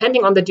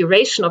depending on the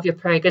duration of your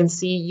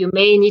pregnancy, you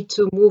may need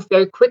to move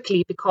very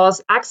quickly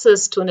because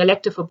access to an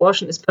elective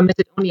abortion is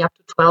permitted only up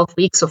to 12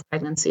 weeks of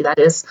pregnancy. That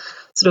is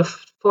sort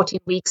of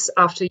 14 weeks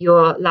after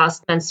your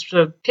last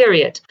menstrual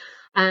period.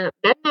 Then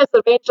there's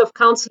a range of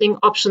counseling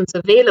options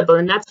available,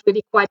 and that's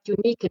really quite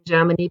unique in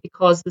Germany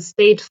because the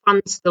state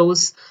funds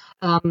those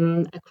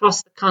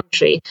across the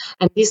country.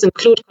 And these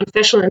include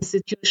confessional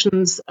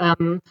institutions,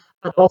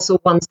 but also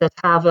ones that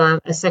have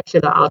a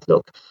secular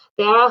outlook.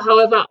 There are,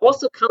 however,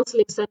 also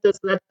counseling centers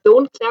that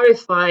don't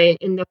clarify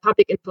in their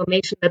public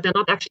information that they're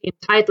not actually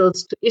entitled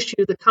to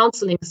issue the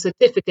counseling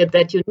certificate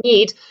that you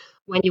need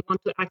when you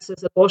want to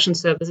access abortion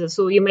services.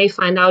 So you may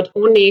find out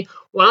only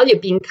while you're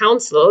being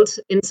counseled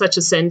in such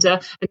a center,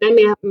 and then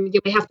you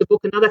may have to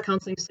book another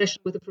counseling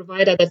session with a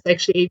provider that's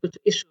actually able to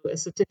issue a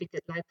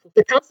certificate.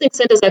 The counseling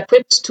centers are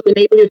equipped to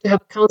enable you to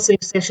have a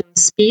counseling session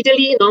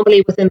speedily,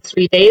 normally within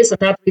 3 days, and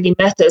that really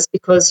matters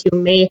because you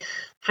may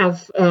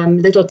have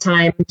little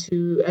time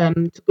to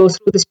go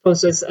through this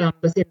process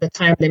within the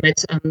time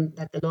limit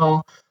that the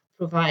law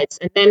provides.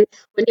 And then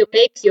when you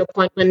make your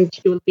appointment,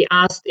 you'll be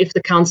asked if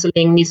the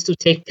counseling needs to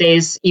take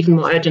place even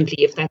more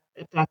urgently, if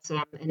that's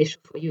an issue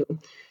for you.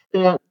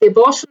 The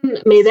abortion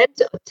may then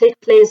take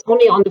place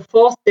only on the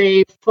 4th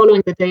day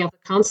following the day of the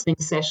counseling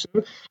session,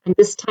 and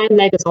this time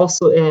lag is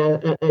also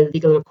a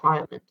legal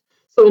requirement.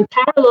 So in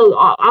parallel,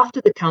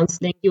 after the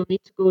counseling, you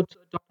need to go to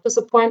a doctor's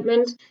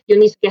appointment. You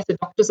need to get a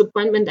doctor's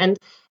appointment, and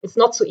it's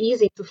not so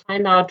easy to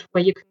find out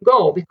where you can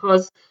go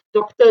because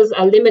doctors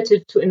are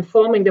limited to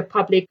informing the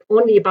public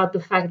only about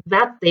the fact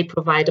that they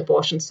provide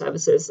abortion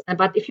services.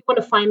 But if you want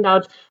to find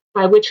out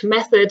by which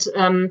method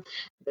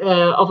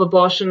of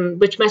abortion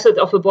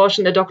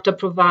a doctor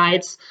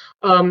provides,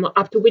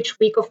 up to which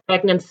week of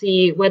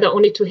pregnancy, whether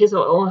only to his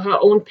or her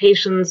own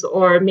patients,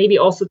 or maybe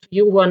also to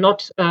you who are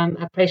not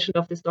a patient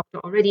of this doctor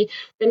already,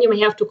 then you may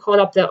have to call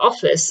up their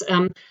office.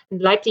 And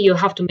likely you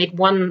have to make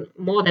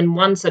more than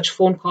one such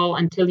phone call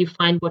until you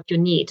find what you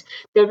need.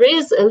 There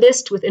is a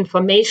list with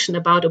information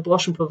about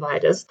abortion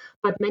providers,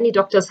 but many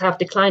doctors have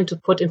declined to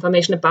put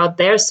information about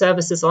their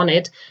services on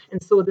it,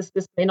 and so this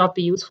may not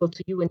be useful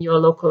to you in your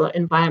local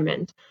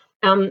environment.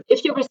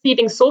 If you're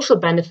receiving social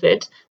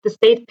benefit, the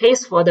state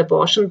pays for the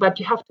abortion, but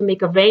you have to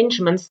make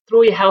arrangements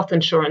through your health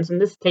insurance,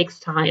 and this takes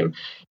time.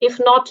 If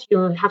not, you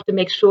have to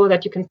make sure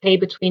that you can pay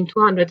between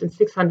 200 and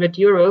 600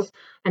 euros,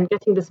 and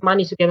getting this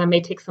money together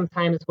may take some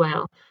time as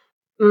well.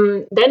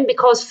 Then,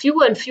 because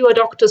fewer and fewer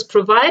doctors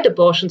provide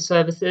abortion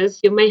services,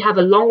 you may have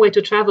a long way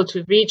to travel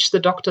to reach the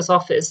doctor's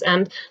office.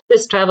 And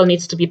this travel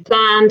needs to be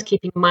planned,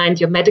 keeping in mind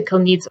your medical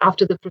needs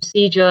after the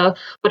procedure,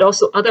 but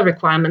also other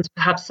requirements,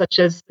 perhaps such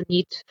as the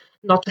need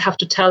not to have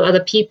to tell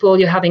other people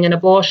you're having an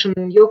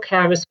abortion, your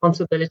care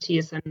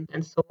responsibilities,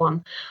 and so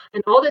on.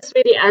 And all this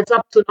really adds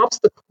up to an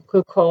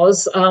obstacle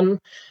course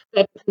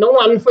that no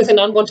one with an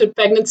unwanted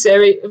pregnancy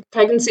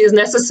is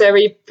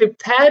necessarily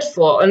prepared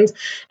for. And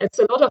it's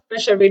a lot of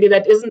pressure really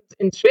that isn't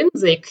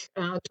intrinsic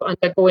to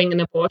undergoing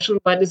an abortion,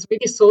 but is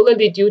really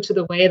solely due to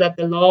the way that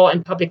the law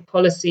and public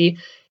policy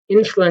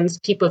influence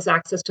people's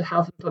access to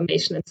health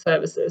information and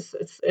services.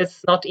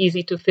 It's not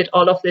easy to fit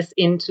all of this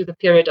into the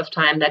period of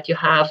time that you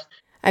have.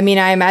 I mean,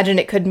 I imagine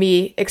it could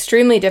be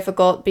extremely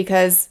difficult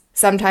because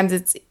sometimes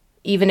it's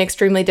even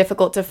extremely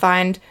difficult to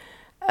find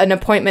an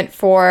appointment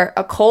for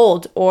a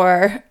cold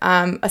or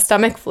a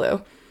stomach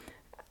flu.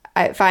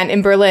 I find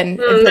in Berlin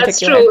in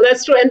particular.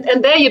 That's true.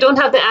 And there you don't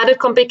have the added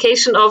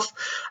complication of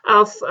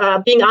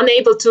being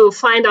unable to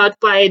find out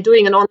by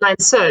doing an online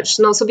search.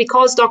 No, so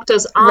because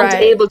doctors aren't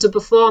able to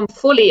perform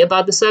fully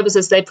about the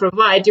services they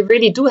provide, you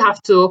really do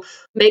have to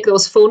make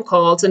those phone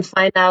calls and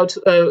find out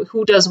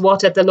who does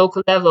what at the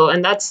local level.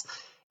 And that's,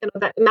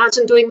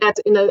 imagine doing that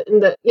in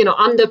the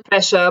under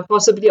pressure,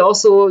 possibly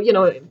also,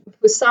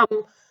 with some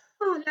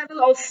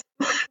level of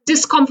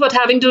discomfort,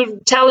 having to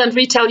tell and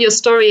retell your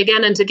story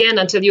again and again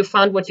until you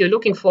found what you're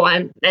looking for.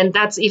 And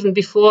that's even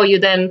before you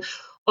then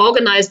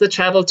organize the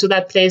travel to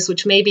that place,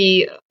 which may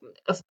be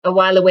a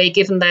while away,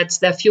 given that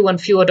there are fewer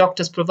and fewer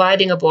doctors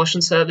providing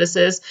abortion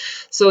services.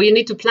 So you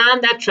need to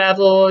plan that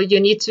travel. You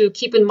need to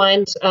keep in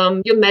mind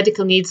your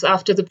medical needs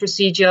after the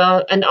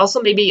procedure, and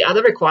also maybe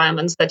other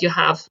requirements that you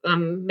have.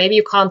 Maybe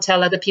you can't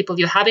tell other people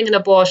you're having an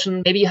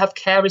abortion. Maybe you have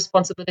care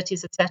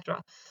responsibilities,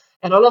 etc.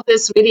 And all of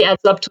this really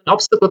adds up to an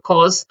obstacle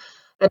course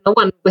that no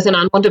one with an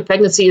unwanted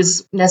pregnancy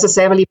is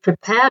necessarily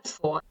prepared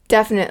for.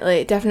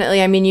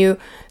 Definitely. I mean, you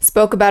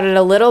spoke about it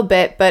a little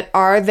bit, but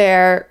are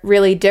there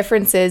really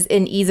differences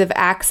in ease of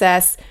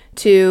access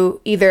to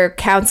either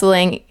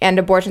counseling and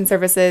abortion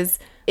services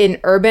in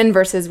urban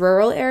versus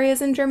rural areas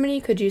in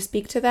Germany? Could you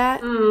speak to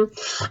that?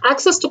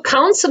 Access to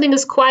counseling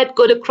is quite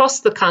good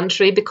across the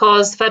country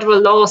because federal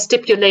law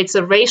stipulates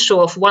a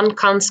ratio of one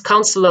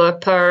counselor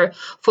per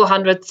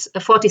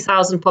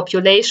 440,000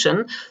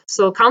 population.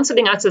 So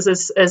counseling access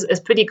is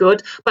pretty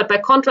good. But by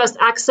contrast,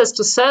 access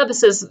to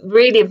services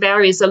really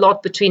varies a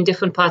lot between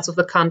different parts of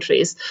the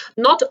countries.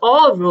 Not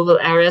all rural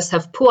areas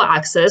have poor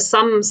access.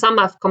 Some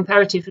have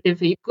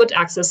comparatively good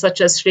access,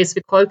 such as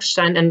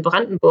Schleswig-Holstein and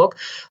Brandenburg.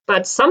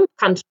 But some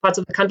parts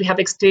of the country have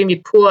extremely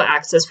poor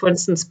access. For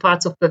instance,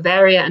 parts of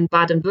Bavaria and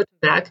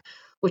Baden-Württemberg,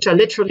 which are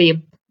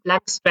literally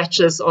black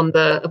stretches on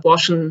the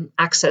abortion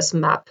access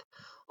map.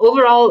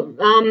 Overall,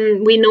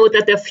 we know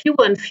that there are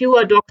fewer and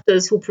fewer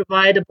doctors who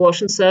provide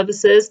abortion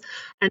services,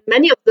 and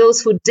many of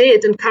those who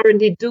did and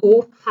currently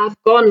do have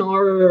gone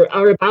or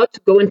are about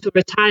to go into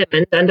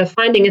retirement and are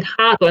finding it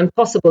hard or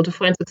impossible to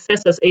find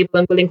successors able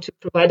and willing to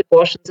provide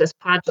abortions as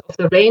part of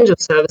the range of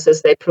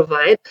services they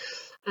provide.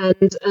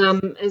 And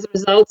as a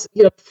result,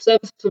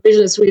 service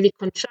provision is really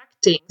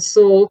contracting.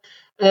 So,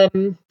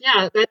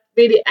 that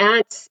really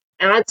adds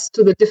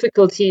to the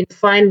difficulty in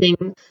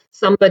finding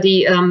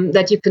somebody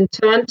that you can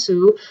turn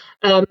to,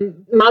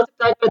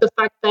 multiplied by the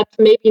fact that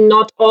maybe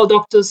not all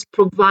doctors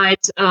provide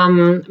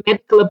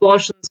medical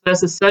abortions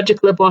versus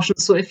surgical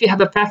abortions. So if you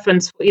have a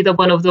preference for either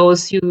one of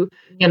those,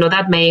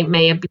 that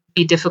may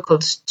be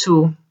difficult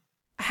too.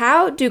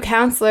 How do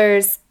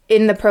counselors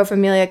in the Pro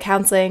Familia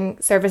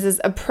counseling services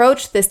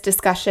approach this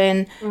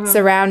discussion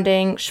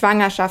surrounding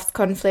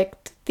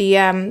Schwangerschaftskonflikt,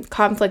 the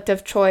conflict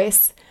of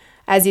choice,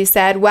 as you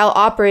said, while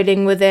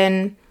operating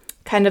within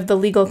kind of the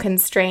legal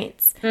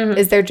constraints?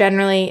 Is there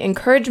generally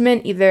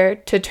encouragement either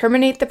to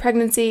terminate the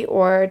pregnancy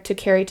or to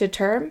carry to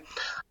term?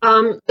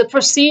 The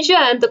procedure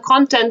and the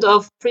content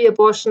of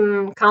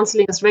pre-abortion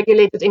counseling is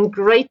regulated in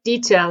great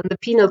detail in the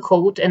penal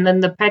code and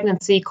then the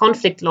pregnancy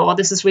conflict law.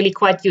 This is really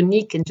quite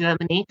unique in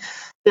Germany.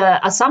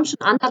 The assumption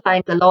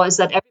underlying the law is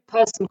that every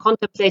person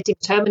contemplating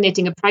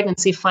terminating a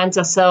pregnancy finds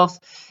herself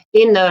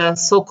in a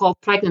so-called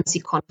pregnancy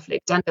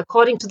conflict. And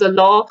according to the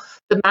law,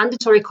 the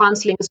mandatory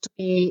counseling is to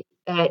be,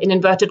 in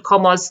inverted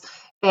commas,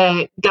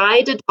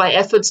 guided by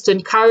efforts to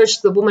encourage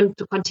the woman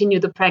to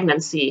continue the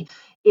pregnancy.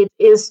 It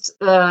is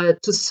to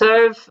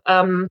serve,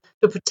 to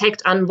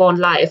protect unborn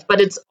life,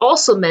 but it's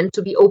also meant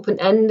to be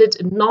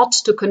open-ended, not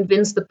to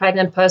convince the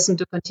pregnant person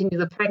to continue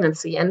the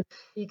pregnancy. And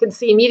you can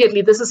see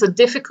immediately this is a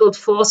difficult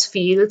force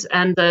field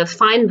and a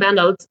fine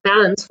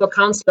balance for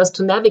counselors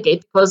to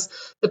navigate, because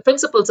the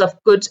principles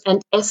of good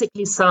and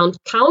ethically sound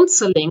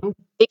counseling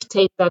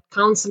dictate that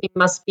counseling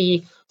must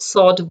be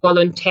sought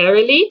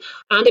voluntarily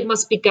and it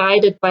must be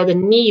guided by the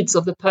needs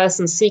of the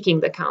person seeking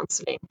the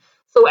counseling.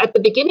 So at the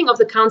beginning of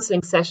the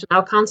counseling session,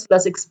 our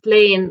counselors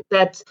explain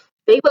that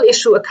they will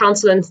issue a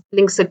counseling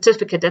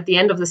certificate at the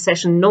end of the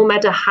session, no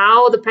matter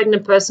how the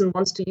pregnant person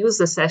wants to use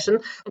the session,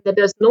 and that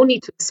there's no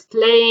need to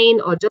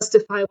explain or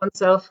justify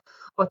oneself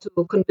or to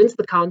convince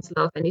the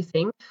counselor of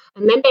anything.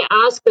 And then they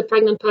ask the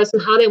pregnant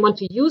person how they want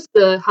to use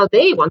the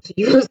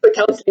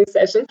counseling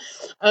session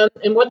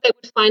and what they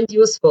would find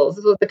useful.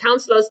 So the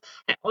counselors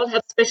all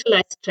have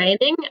specialized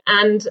training,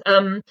 and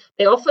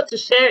they offer to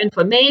share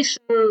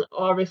information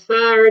or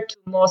refer to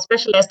more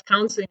specialized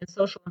counseling and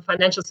social and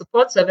financial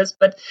support service.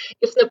 But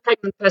if the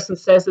pregnant person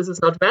says this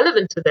is not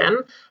relevant to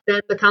them, then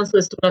the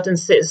counselors do not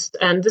insist.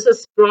 And this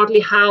is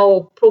broadly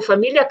how Pro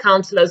Familia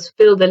counselors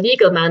fill the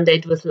legal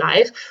mandate with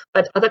life,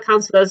 but other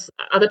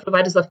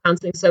providers of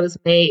counseling service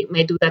may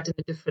do that in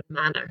a different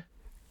manner.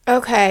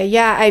 Okay,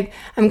 yeah,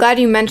 I'm glad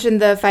you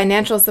mentioned the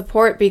financial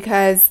support,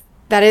 because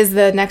that is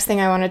the next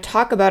thing I want to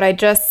talk about. I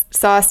just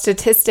saw a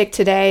statistic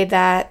today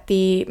that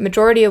the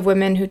majority of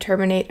women who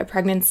terminate a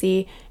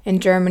pregnancy in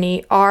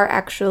Germany are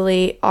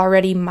actually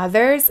already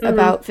mothers,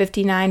 about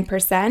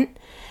 59%.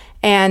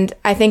 And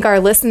I think our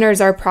listeners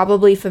are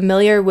probably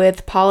familiar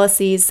with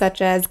policies such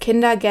as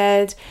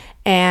Kindergeld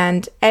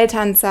and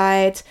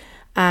Elternzeit,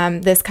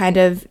 this kind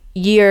of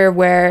year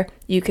where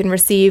you can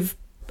receive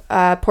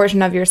a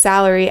portion of your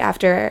salary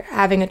after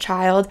having a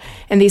child,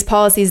 and these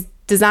policies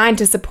designed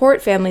to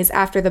support families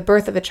after the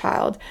birth of a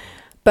child.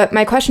 But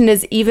my question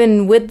is,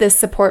 even with this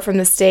support from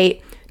the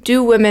state,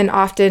 do women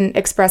often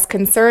express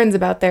concerns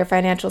about their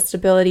financial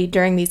stability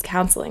during these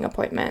counseling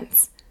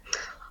appointments?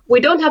 We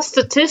don't have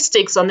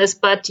statistics on this,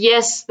 but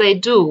yes, they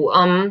do.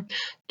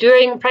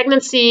 During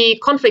pregnancy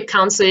conflict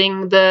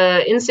counseling,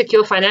 the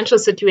insecure financial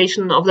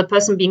situation of the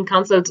person being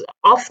counseled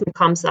often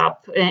comes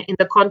up in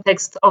the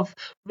context of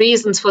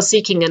reasons for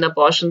seeking an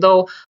abortion,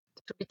 though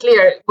to be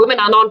clear, women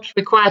are not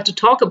required to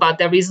talk about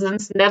their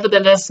reasons.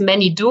 Nevertheless,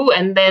 many do,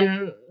 and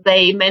then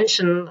they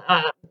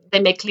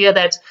make clear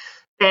that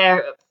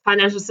their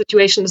financial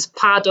situation is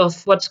part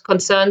of what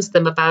concerns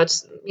them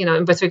about,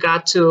 with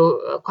regard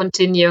to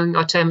continuing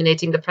or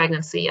terminating the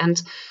pregnancy.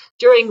 And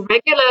during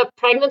regular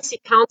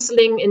pregnancy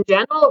counseling in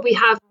general, we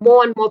have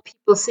more and more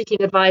people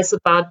seeking advice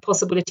about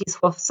possibilities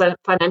for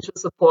financial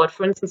support.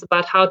 For instance,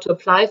 about how to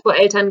apply for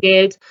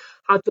Elterngeld,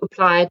 how to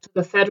apply to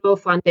the Federal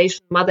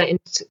Foundation Mother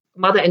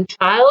and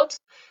Child,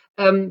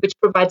 which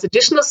provides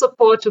additional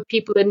support to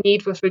people in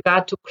need with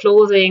regard to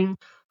clothing,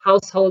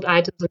 household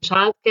items, and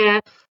childcare.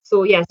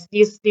 So yes,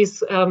 these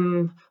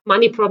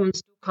money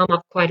problems do come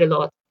up quite a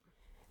lot.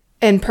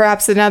 And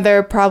perhaps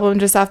another problem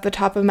just off the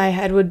top of my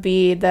head would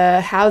be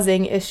the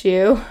housing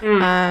issue.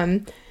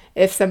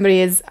 If somebody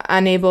is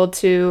unable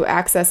to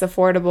access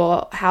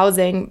affordable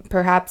housing,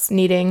 perhaps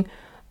needing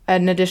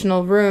an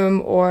additional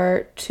room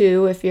or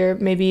two, if you're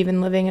maybe even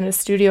living in a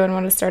studio and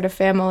want to start a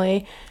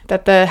family,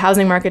 that the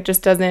housing market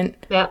just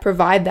doesn't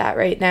provide that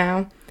right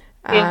now.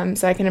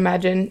 So I can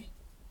imagine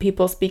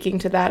people speaking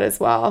to that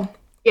as well.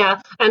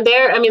 Yeah, and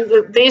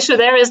the issue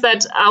there is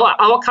that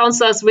our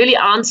counselors really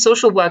aren't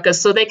social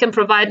workers, so they can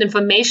provide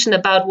information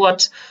about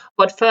what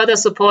further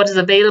support is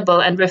available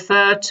and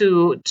refer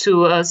to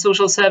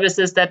social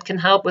services that can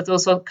help with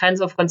those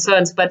kinds of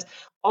concerns. But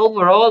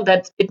overall,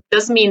 that it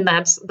does mean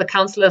that the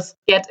counselors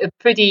get a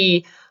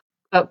pretty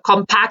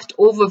compact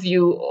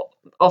overview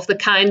of the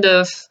kind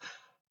of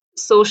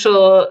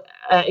social,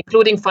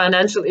 including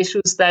financial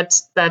issues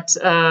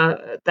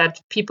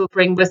that people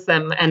bring with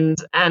them, and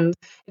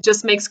it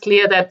just makes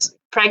clear that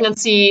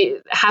pregnancy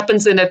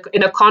happens in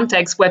a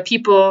context where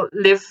people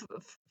live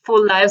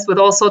full lives with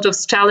all sorts of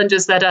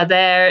challenges that are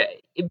there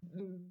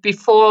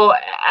before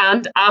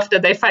and after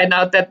they find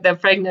out that they're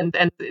pregnant,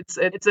 and it's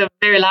a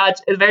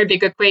very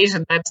big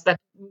equation that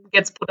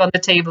gets put on the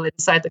table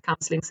inside the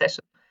counseling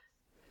session.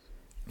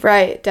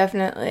 Right,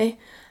 definitely.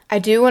 I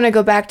do want to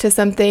go back to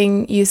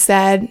something you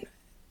said.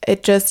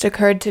 It just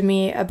occurred to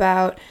me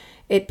about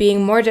it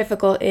being more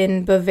difficult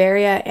in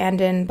Bavaria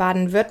and in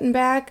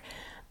Baden-Württemberg,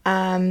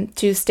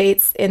 two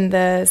states in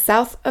the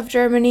south of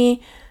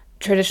Germany,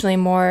 traditionally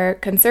more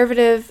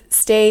conservative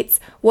states.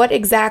 What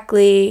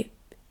exactly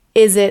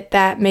is it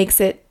that makes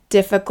it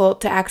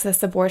difficult to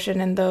access abortion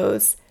in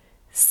those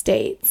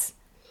states?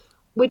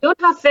 We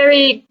don't have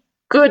very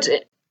good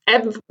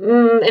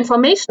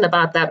information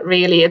about that,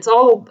 really. It's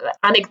all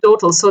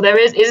anecdotal. So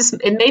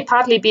it may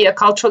partly be a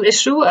cultural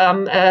issue,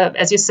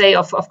 as you say,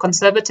 of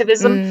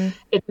conservatism.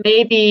 It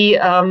may be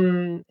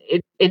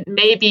it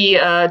may be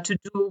to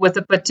do with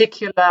a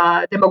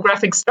particular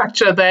demographic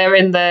structure there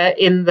in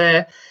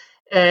the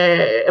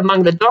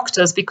among the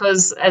doctors,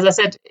 because, as I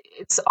said,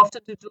 it's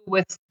often to do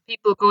with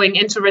people going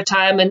into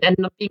retirement and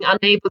not being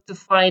unable to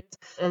find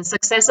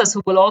successors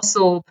who will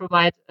also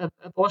provide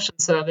abortion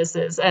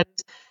services. And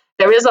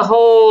there is a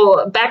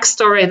whole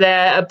backstory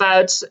there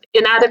about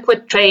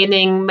inadequate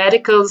training,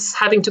 medical students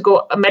having to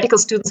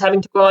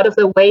go out of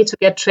their way to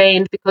get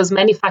trained, because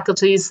many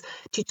faculties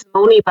teach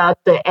only about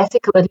the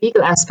ethical and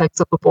legal aspects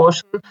of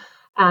abortion,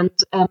 and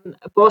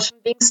abortion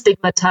being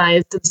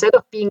stigmatized. Instead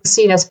of being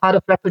seen as part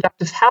of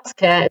reproductive health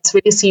care, it's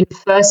really seen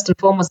first and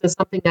foremost as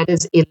something that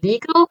is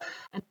illegal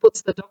and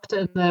puts the doctor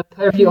in the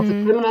purview of the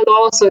criminal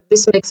law. So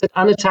this makes it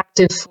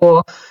unattractive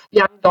for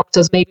young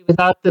doctors, maybe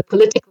without the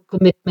political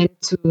commitment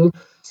to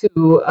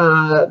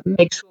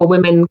make sure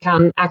women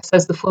can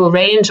access the full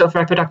range of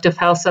reproductive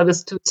health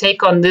service, to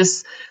take on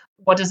this,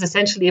 what is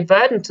essentially a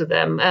burden to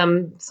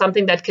them,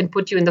 something that can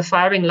put you in the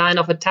firing line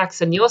of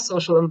attacks in your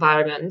social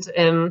environment,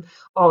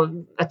 or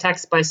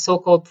attacks by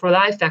so-called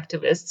pro-life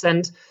activists.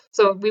 And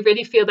so we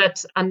really feel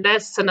that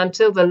unless and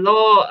until the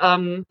law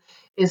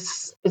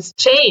is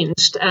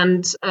changed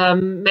and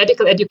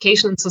medical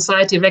education and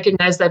society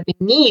recognize that we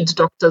need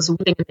doctors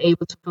willing and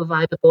able to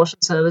provide abortion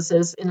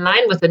services in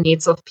line with the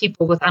needs of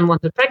people with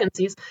unwanted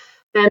pregnancies,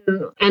 then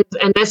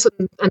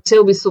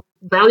until we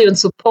value and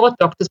support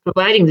doctors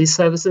providing these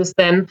services,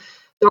 then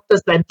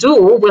doctors that do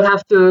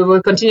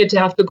will continue to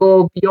have to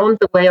go beyond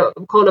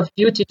the call of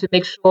duty to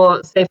make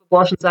sure safe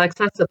abortions are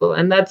accessible.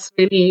 And that's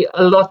really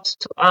a lot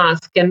to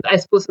ask. And I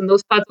suppose in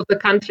those parts of the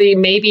country,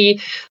 maybe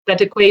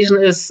that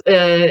equation is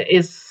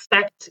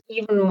stacked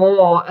even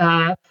more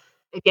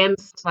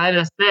against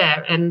violence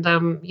there. And,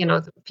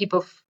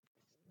 people,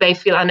 they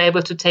feel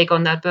unable to take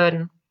on that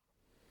burden.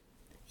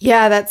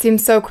 Yeah, that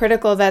seems so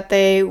critical that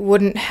they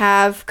wouldn't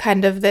have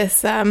kind of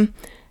this, how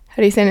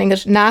do you say in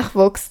English,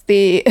 Nachwuchs,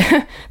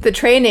 the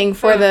training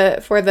for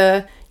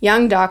the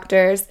young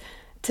doctors.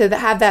 To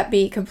have that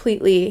be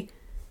completely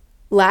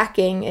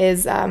lacking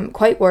is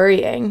quite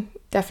worrying,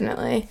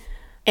 definitely.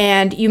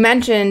 And you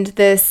mentioned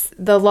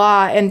the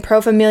law, and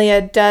Pro Familia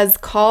does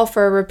call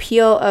for a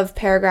repeal of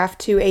paragraph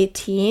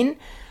 218.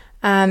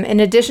 In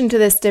addition to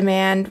this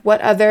demand, what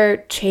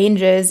other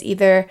changes,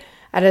 either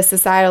at a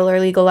societal or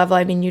legal level,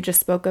 I mean, you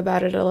just spoke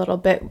about it a little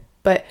bit,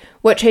 but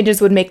what changes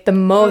would make the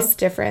most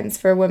difference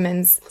for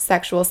women's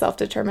sexual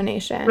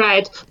self-determination?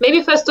 Right.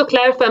 Maybe first to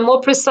clarify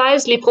more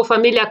precisely, Pro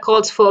Familia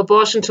calls for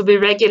abortion to be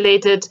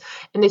regulated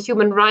in a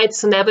human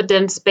rights and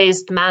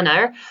evidence-based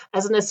manner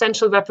as an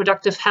essential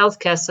reproductive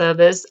healthcare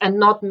service and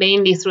not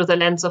mainly through the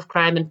lens of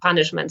crime and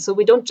punishment. So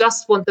we don't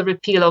just want the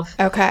repeal of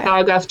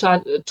paragraph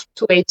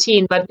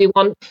 218, but we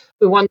want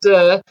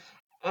a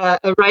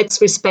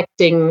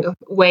rights-respecting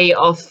way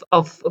of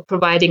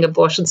providing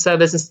abortion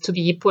services to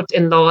be put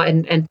in law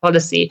and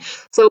policy.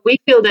 So we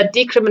feel that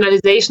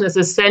decriminalization is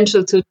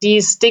essential to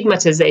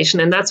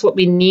destigmatization, and that's what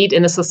we need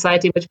in a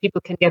society in which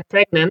people can get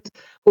pregnant,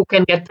 who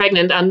can get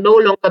pregnant, are no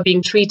longer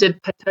being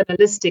treated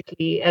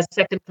paternalistically as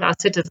second-class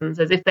citizens,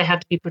 as if they had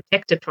to be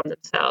protected from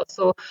themselves.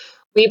 So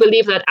we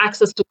believe that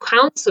access to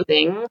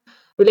counseling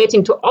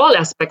relating to all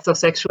aspects of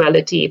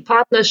sexuality,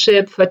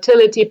 partnership,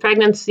 fertility,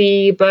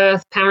 pregnancy,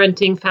 birth,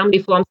 parenting, family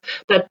forms,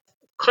 that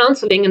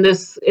counseling in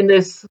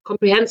this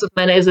comprehensive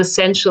manner is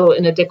essential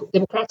in a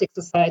democratic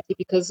society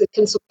because it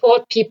can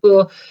support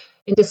people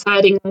in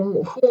deciding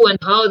who and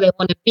how they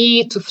want to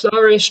be, to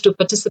flourish, to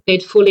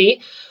participate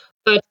fully.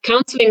 But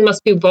counseling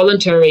must be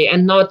voluntary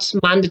and not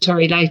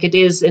mandatory like it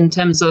is in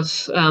terms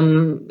of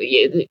like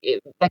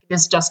it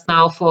is just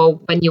now for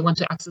when you want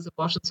to access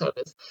abortion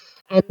service.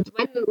 And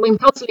when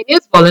counseling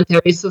is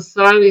voluntary,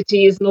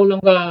 society is no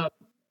longer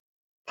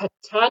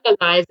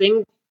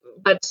patronizing,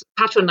 but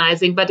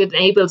it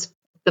enables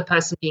the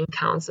person being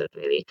counseled,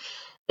 really.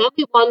 Then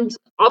we want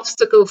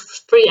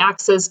obstacle-free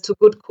access to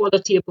good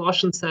quality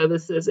abortion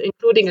services,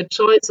 including a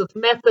choice of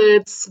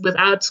methods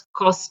without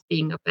cost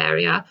being a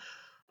barrier.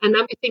 And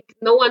then we think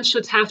no one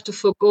should have to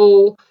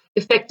forgo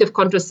effective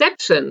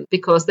contraception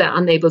because they're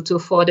unable to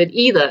afford it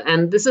either.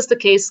 And this is the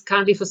case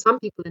currently for some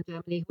people in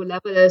Germany who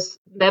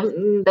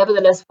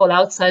nevertheless fall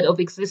outside of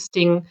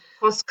existing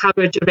cost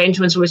coverage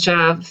arrangements, which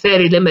are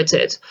fairly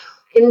limited.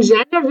 In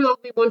general,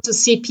 we want to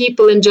see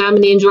people in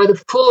Germany enjoy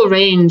the full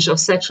range of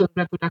sexual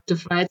and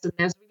reproductive rights, and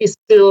there's really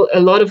still a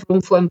lot of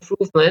room for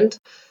improvement,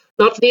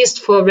 not least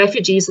for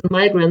refugees and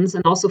migrants,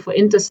 and also for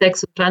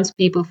intersex and trans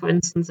people, for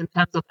instance, in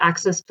terms of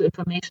access to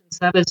information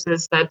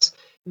services that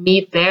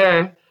meet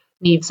their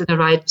needs in a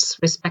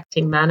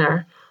rights-respecting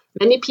manner.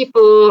 Many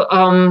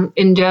people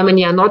in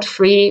Germany are not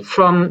free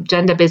from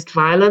gender-based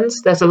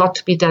violence. There's a lot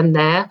to be done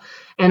there.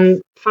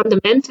 And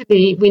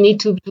fundamentally, we need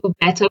to do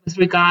better with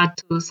regard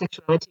to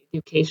sexuality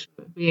education,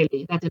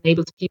 really, that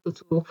enables people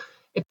to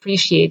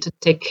appreciate and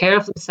take care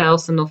of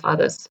themselves and of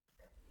others.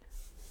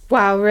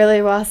 Wow,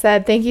 really well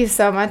said. Thank you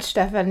so much,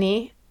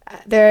 Stephanie.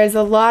 There is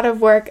a lot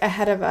of work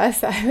ahead of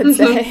us, I would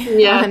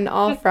say, on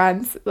all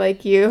fronts,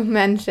 like you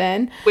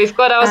mentioned. We've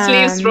got our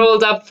sleeves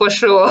rolled up for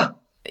sure.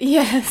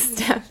 Yes,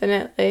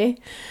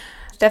 definitely.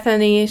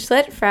 Stephanie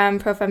Schlitt from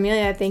Pro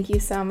Familia, thank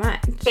you so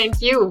much.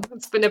 Thank you.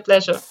 It's been a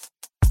pleasure.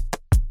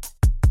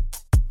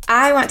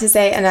 I want to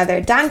say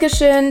another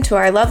Dankeschön to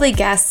our lovely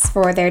guests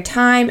for their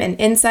time and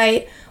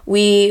insight.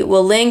 We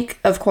will link,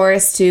 of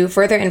course, to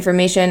further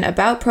information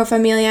about Pro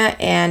Familia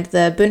and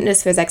the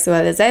Bündnis für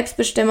sexuelle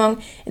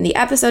Selbstbestimmung in the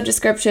episode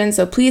description,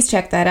 so please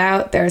check that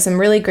out. There are some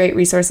really great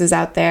resources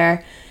out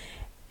there.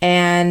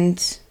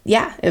 And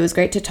yeah, it was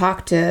great to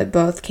talk to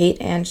both Kate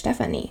and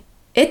Stephanie.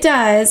 It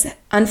does,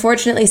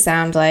 unfortunately,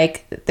 sound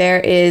like there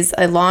is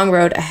a long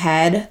road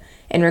ahead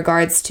in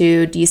regards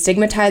to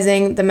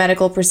destigmatizing the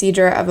medical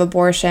procedure of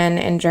abortion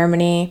in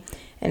Germany,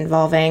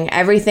 involving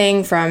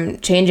everything from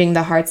changing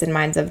the hearts and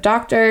minds of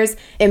doctors,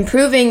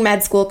 improving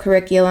med school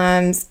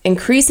curriculums,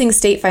 increasing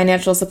state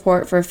financial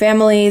support for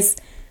families.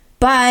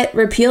 But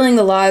repealing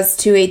the laws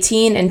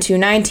 218 and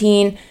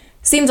 219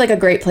 seems like a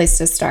great place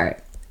to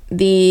start.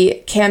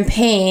 The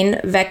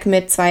campaign Weg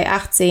mit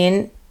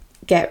 218,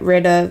 Get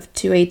Rid of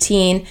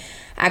 218,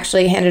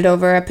 actually handed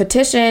over a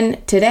petition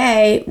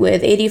today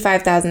with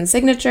 85,000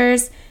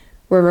 signatures.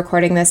 We're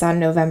recording this on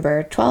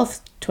November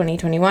 12th,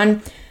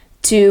 2021,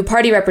 to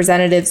party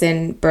representatives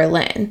in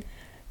Berlin.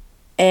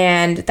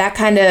 And that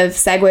kind of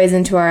segues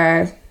into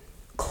our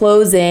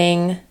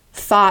closing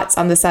thoughts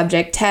on the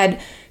subject. Ted,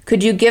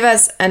 could you give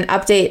us an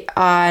update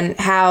on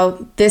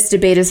how this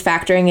debate is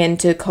factoring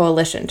into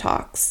coalition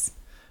talks?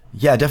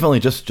 Yeah,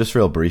 definitely. Just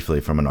real briefly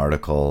from an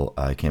article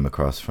I came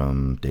across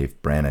from Dave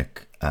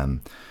Brannick.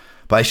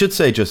 But I should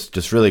say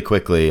just really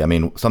quickly, I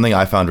mean, something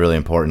I found really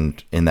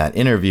important in that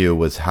interview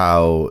was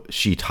how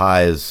she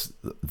ties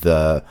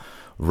the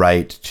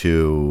right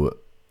to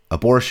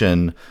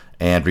abortion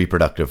and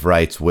reproductive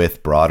rights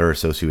with broader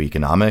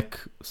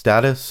socioeconomic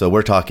status. So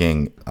we're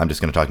talking, I'm just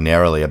going to talk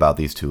narrowly about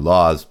these two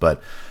laws,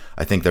 but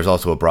I think there's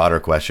also a broader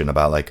question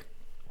about like,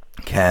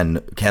 can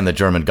the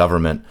German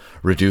government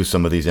reduce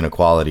some of these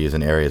inequalities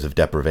in areas of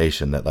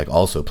deprivation that like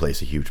also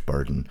place a huge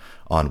burden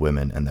on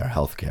women and their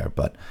healthcare.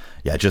 But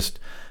yeah, just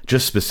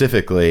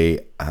specifically,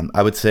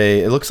 I would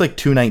say it looks like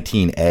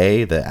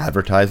 219A, the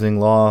advertising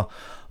law,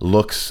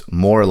 looks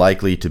more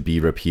likely to be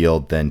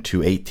repealed than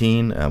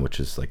 218, which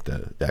is like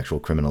the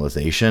actual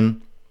criminalization.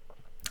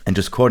 And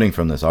just quoting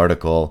from this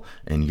article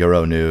in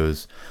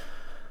Euronews,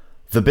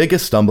 The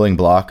biggest stumbling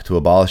block to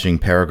abolishing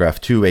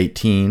paragraph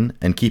 218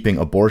 and keeping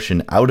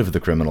abortion out of the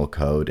criminal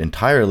code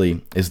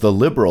entirely is the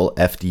liberal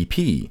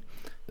FDP,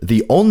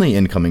 the only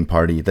incoming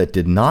party that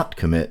did not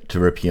commit to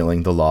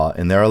repealing the law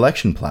in their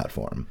election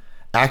platform.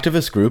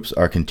 Activist groups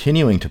are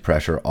continuing to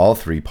pressure all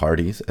three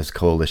parties as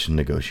coalition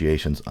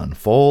negotiations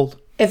unfold.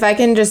 If I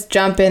can just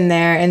jump in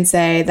there and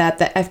say that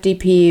the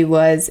FDP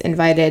was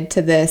invited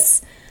to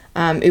this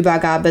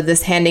Übergabe,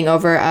 this handing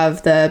over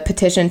of the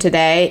petition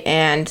today,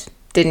 and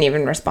didn't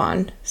even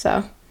respond. So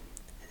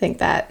I think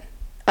that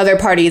other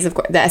parties, of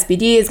course, the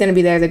SPD is going to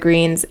be there, the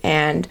Greens,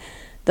 and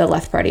the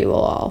Left Party will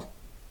all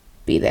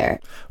be there.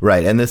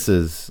 Right, and this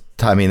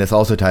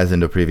also ties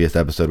into a previous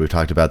episode. We've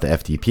talked about the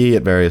FDP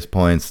at various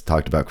points,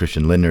 talked about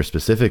Christian Lindner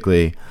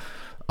specifically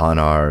on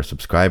our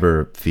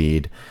subscriber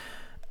feed,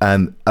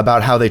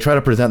 about how they try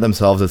to present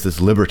themselves as this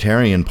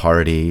libertarian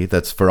party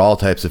that's for all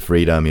types of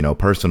freedom,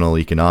 personal,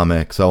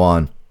 economic, so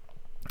on.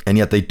 And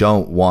yet they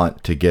don't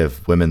want to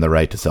give women the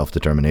right to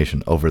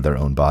self-determination over their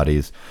own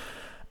bodies.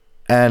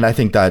 And I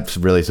think that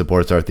really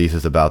supports our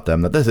thesis about them,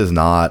 that this is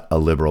not a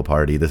liberal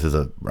party. This is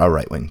a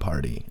right-wing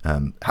party.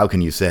 How can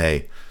you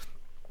say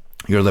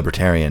you're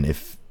libertarian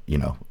if,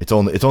 it's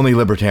only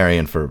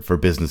libertarian for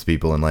business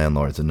people and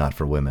landlords and not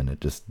for women?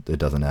 It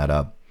doesn't add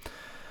up.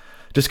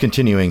 Just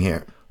continuing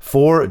here.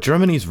 For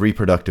Germany's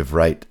reproductive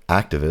right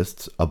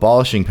activists,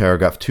 abolishing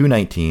paragraph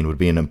 219 would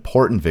be an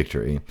important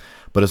victory,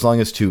 but as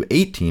long as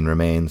 218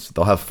 remains,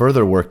 they'll have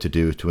further work to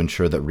do to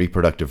ensure that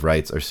reproductive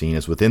rights are seen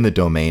as within the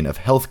domain of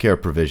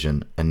healthcare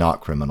provision and not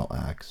criminal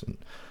acts. And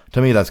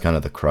to me, that's kind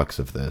of the crux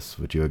of this.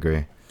 Would you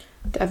agree?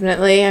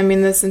 Definitely. I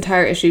mean, this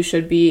entire issue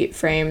should be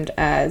framed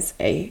as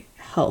a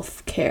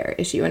healthcare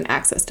issue, an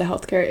access to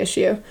healthcare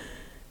issue,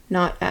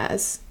 not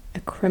as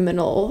a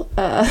criminal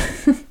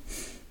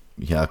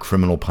a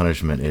criminal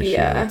punishment issue.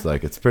 Yeah.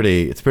 It's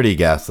pretty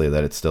ghastly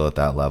that it's still at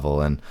that level.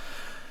 And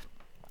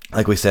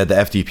like we said, the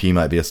FDP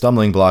might be a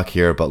stumbling block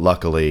here, but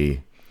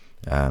luckily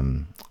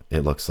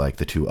it looks like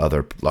the two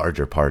other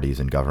larger parties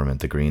in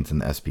government, the Greens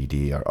and the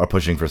SPD, are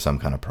pushing for some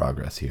kind of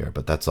progress here.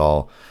 But that's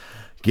all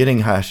getting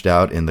hashed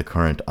out in the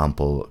current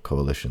Ampel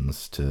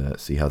coalitions to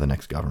see how the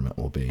next government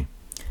will be.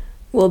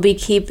 We'll be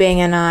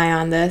keeping an eye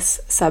on this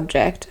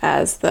subject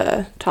as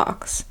the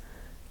talks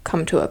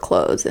come to a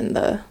close in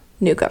the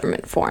new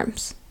government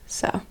forms.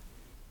 So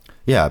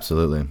yeah,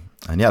 absolutely.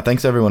 And yeah,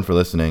 thanks everyone for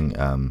listening.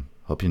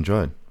 Hope you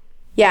enjoyed.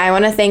 Yeah, I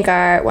want to thank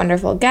our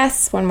wonderful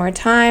guests one more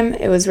time.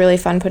 It was really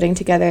fun putting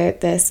together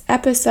this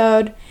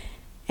episode.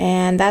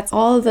 And that's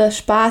all the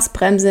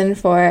Spaßbremsen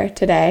for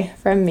today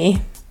from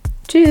me.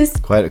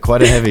 Tschüss.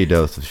 Quite a heavy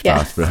dose of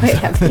Spaßbremsen.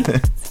 Yeah, quite heavy.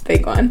 It's a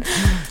big one.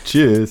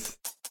 Tschüss.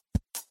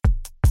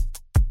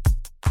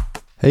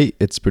 Hey,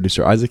 it's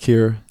producer Isaac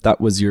here. That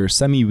was your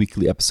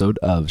semi-weekly episode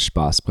of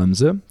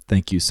Spaßbremse.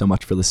 Thank you so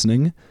much for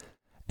listening.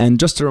 And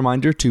just a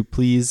reminder to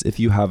please, if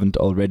you haven't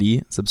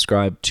already,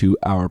 subscribe to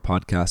our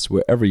podcast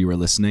wherever you are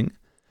listening,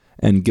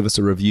 and give us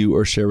a review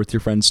or share with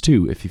your friends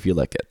too if you feel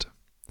like it.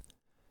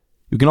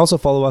 You can also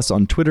follow us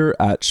on Twitter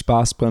at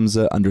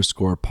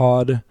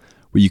Spaßbremse_pod,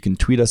 where you can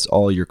tweet us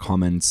all your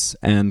comments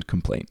and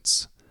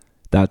complaints.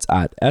 That's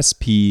at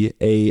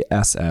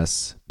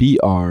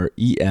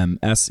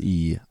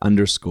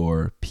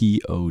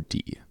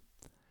SPASSBREMSE_POD.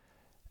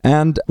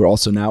 And we're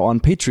also now on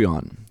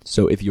Patreon,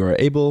 so if you are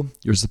able,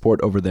 your support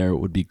over there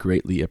would be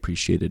greatly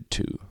appreciated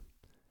too.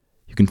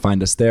 You can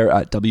find us there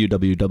at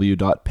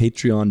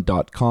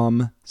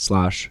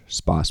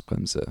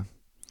www.patreon.com/Spaßbremse.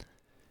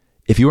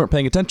 If you weren't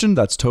paying attention,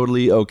 that's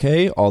totally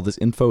okay. All this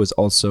info is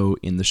also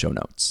in the show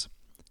notes.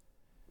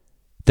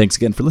 Thanks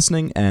again for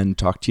listening, and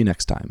talk to you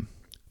next time.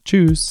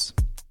 Tschüss!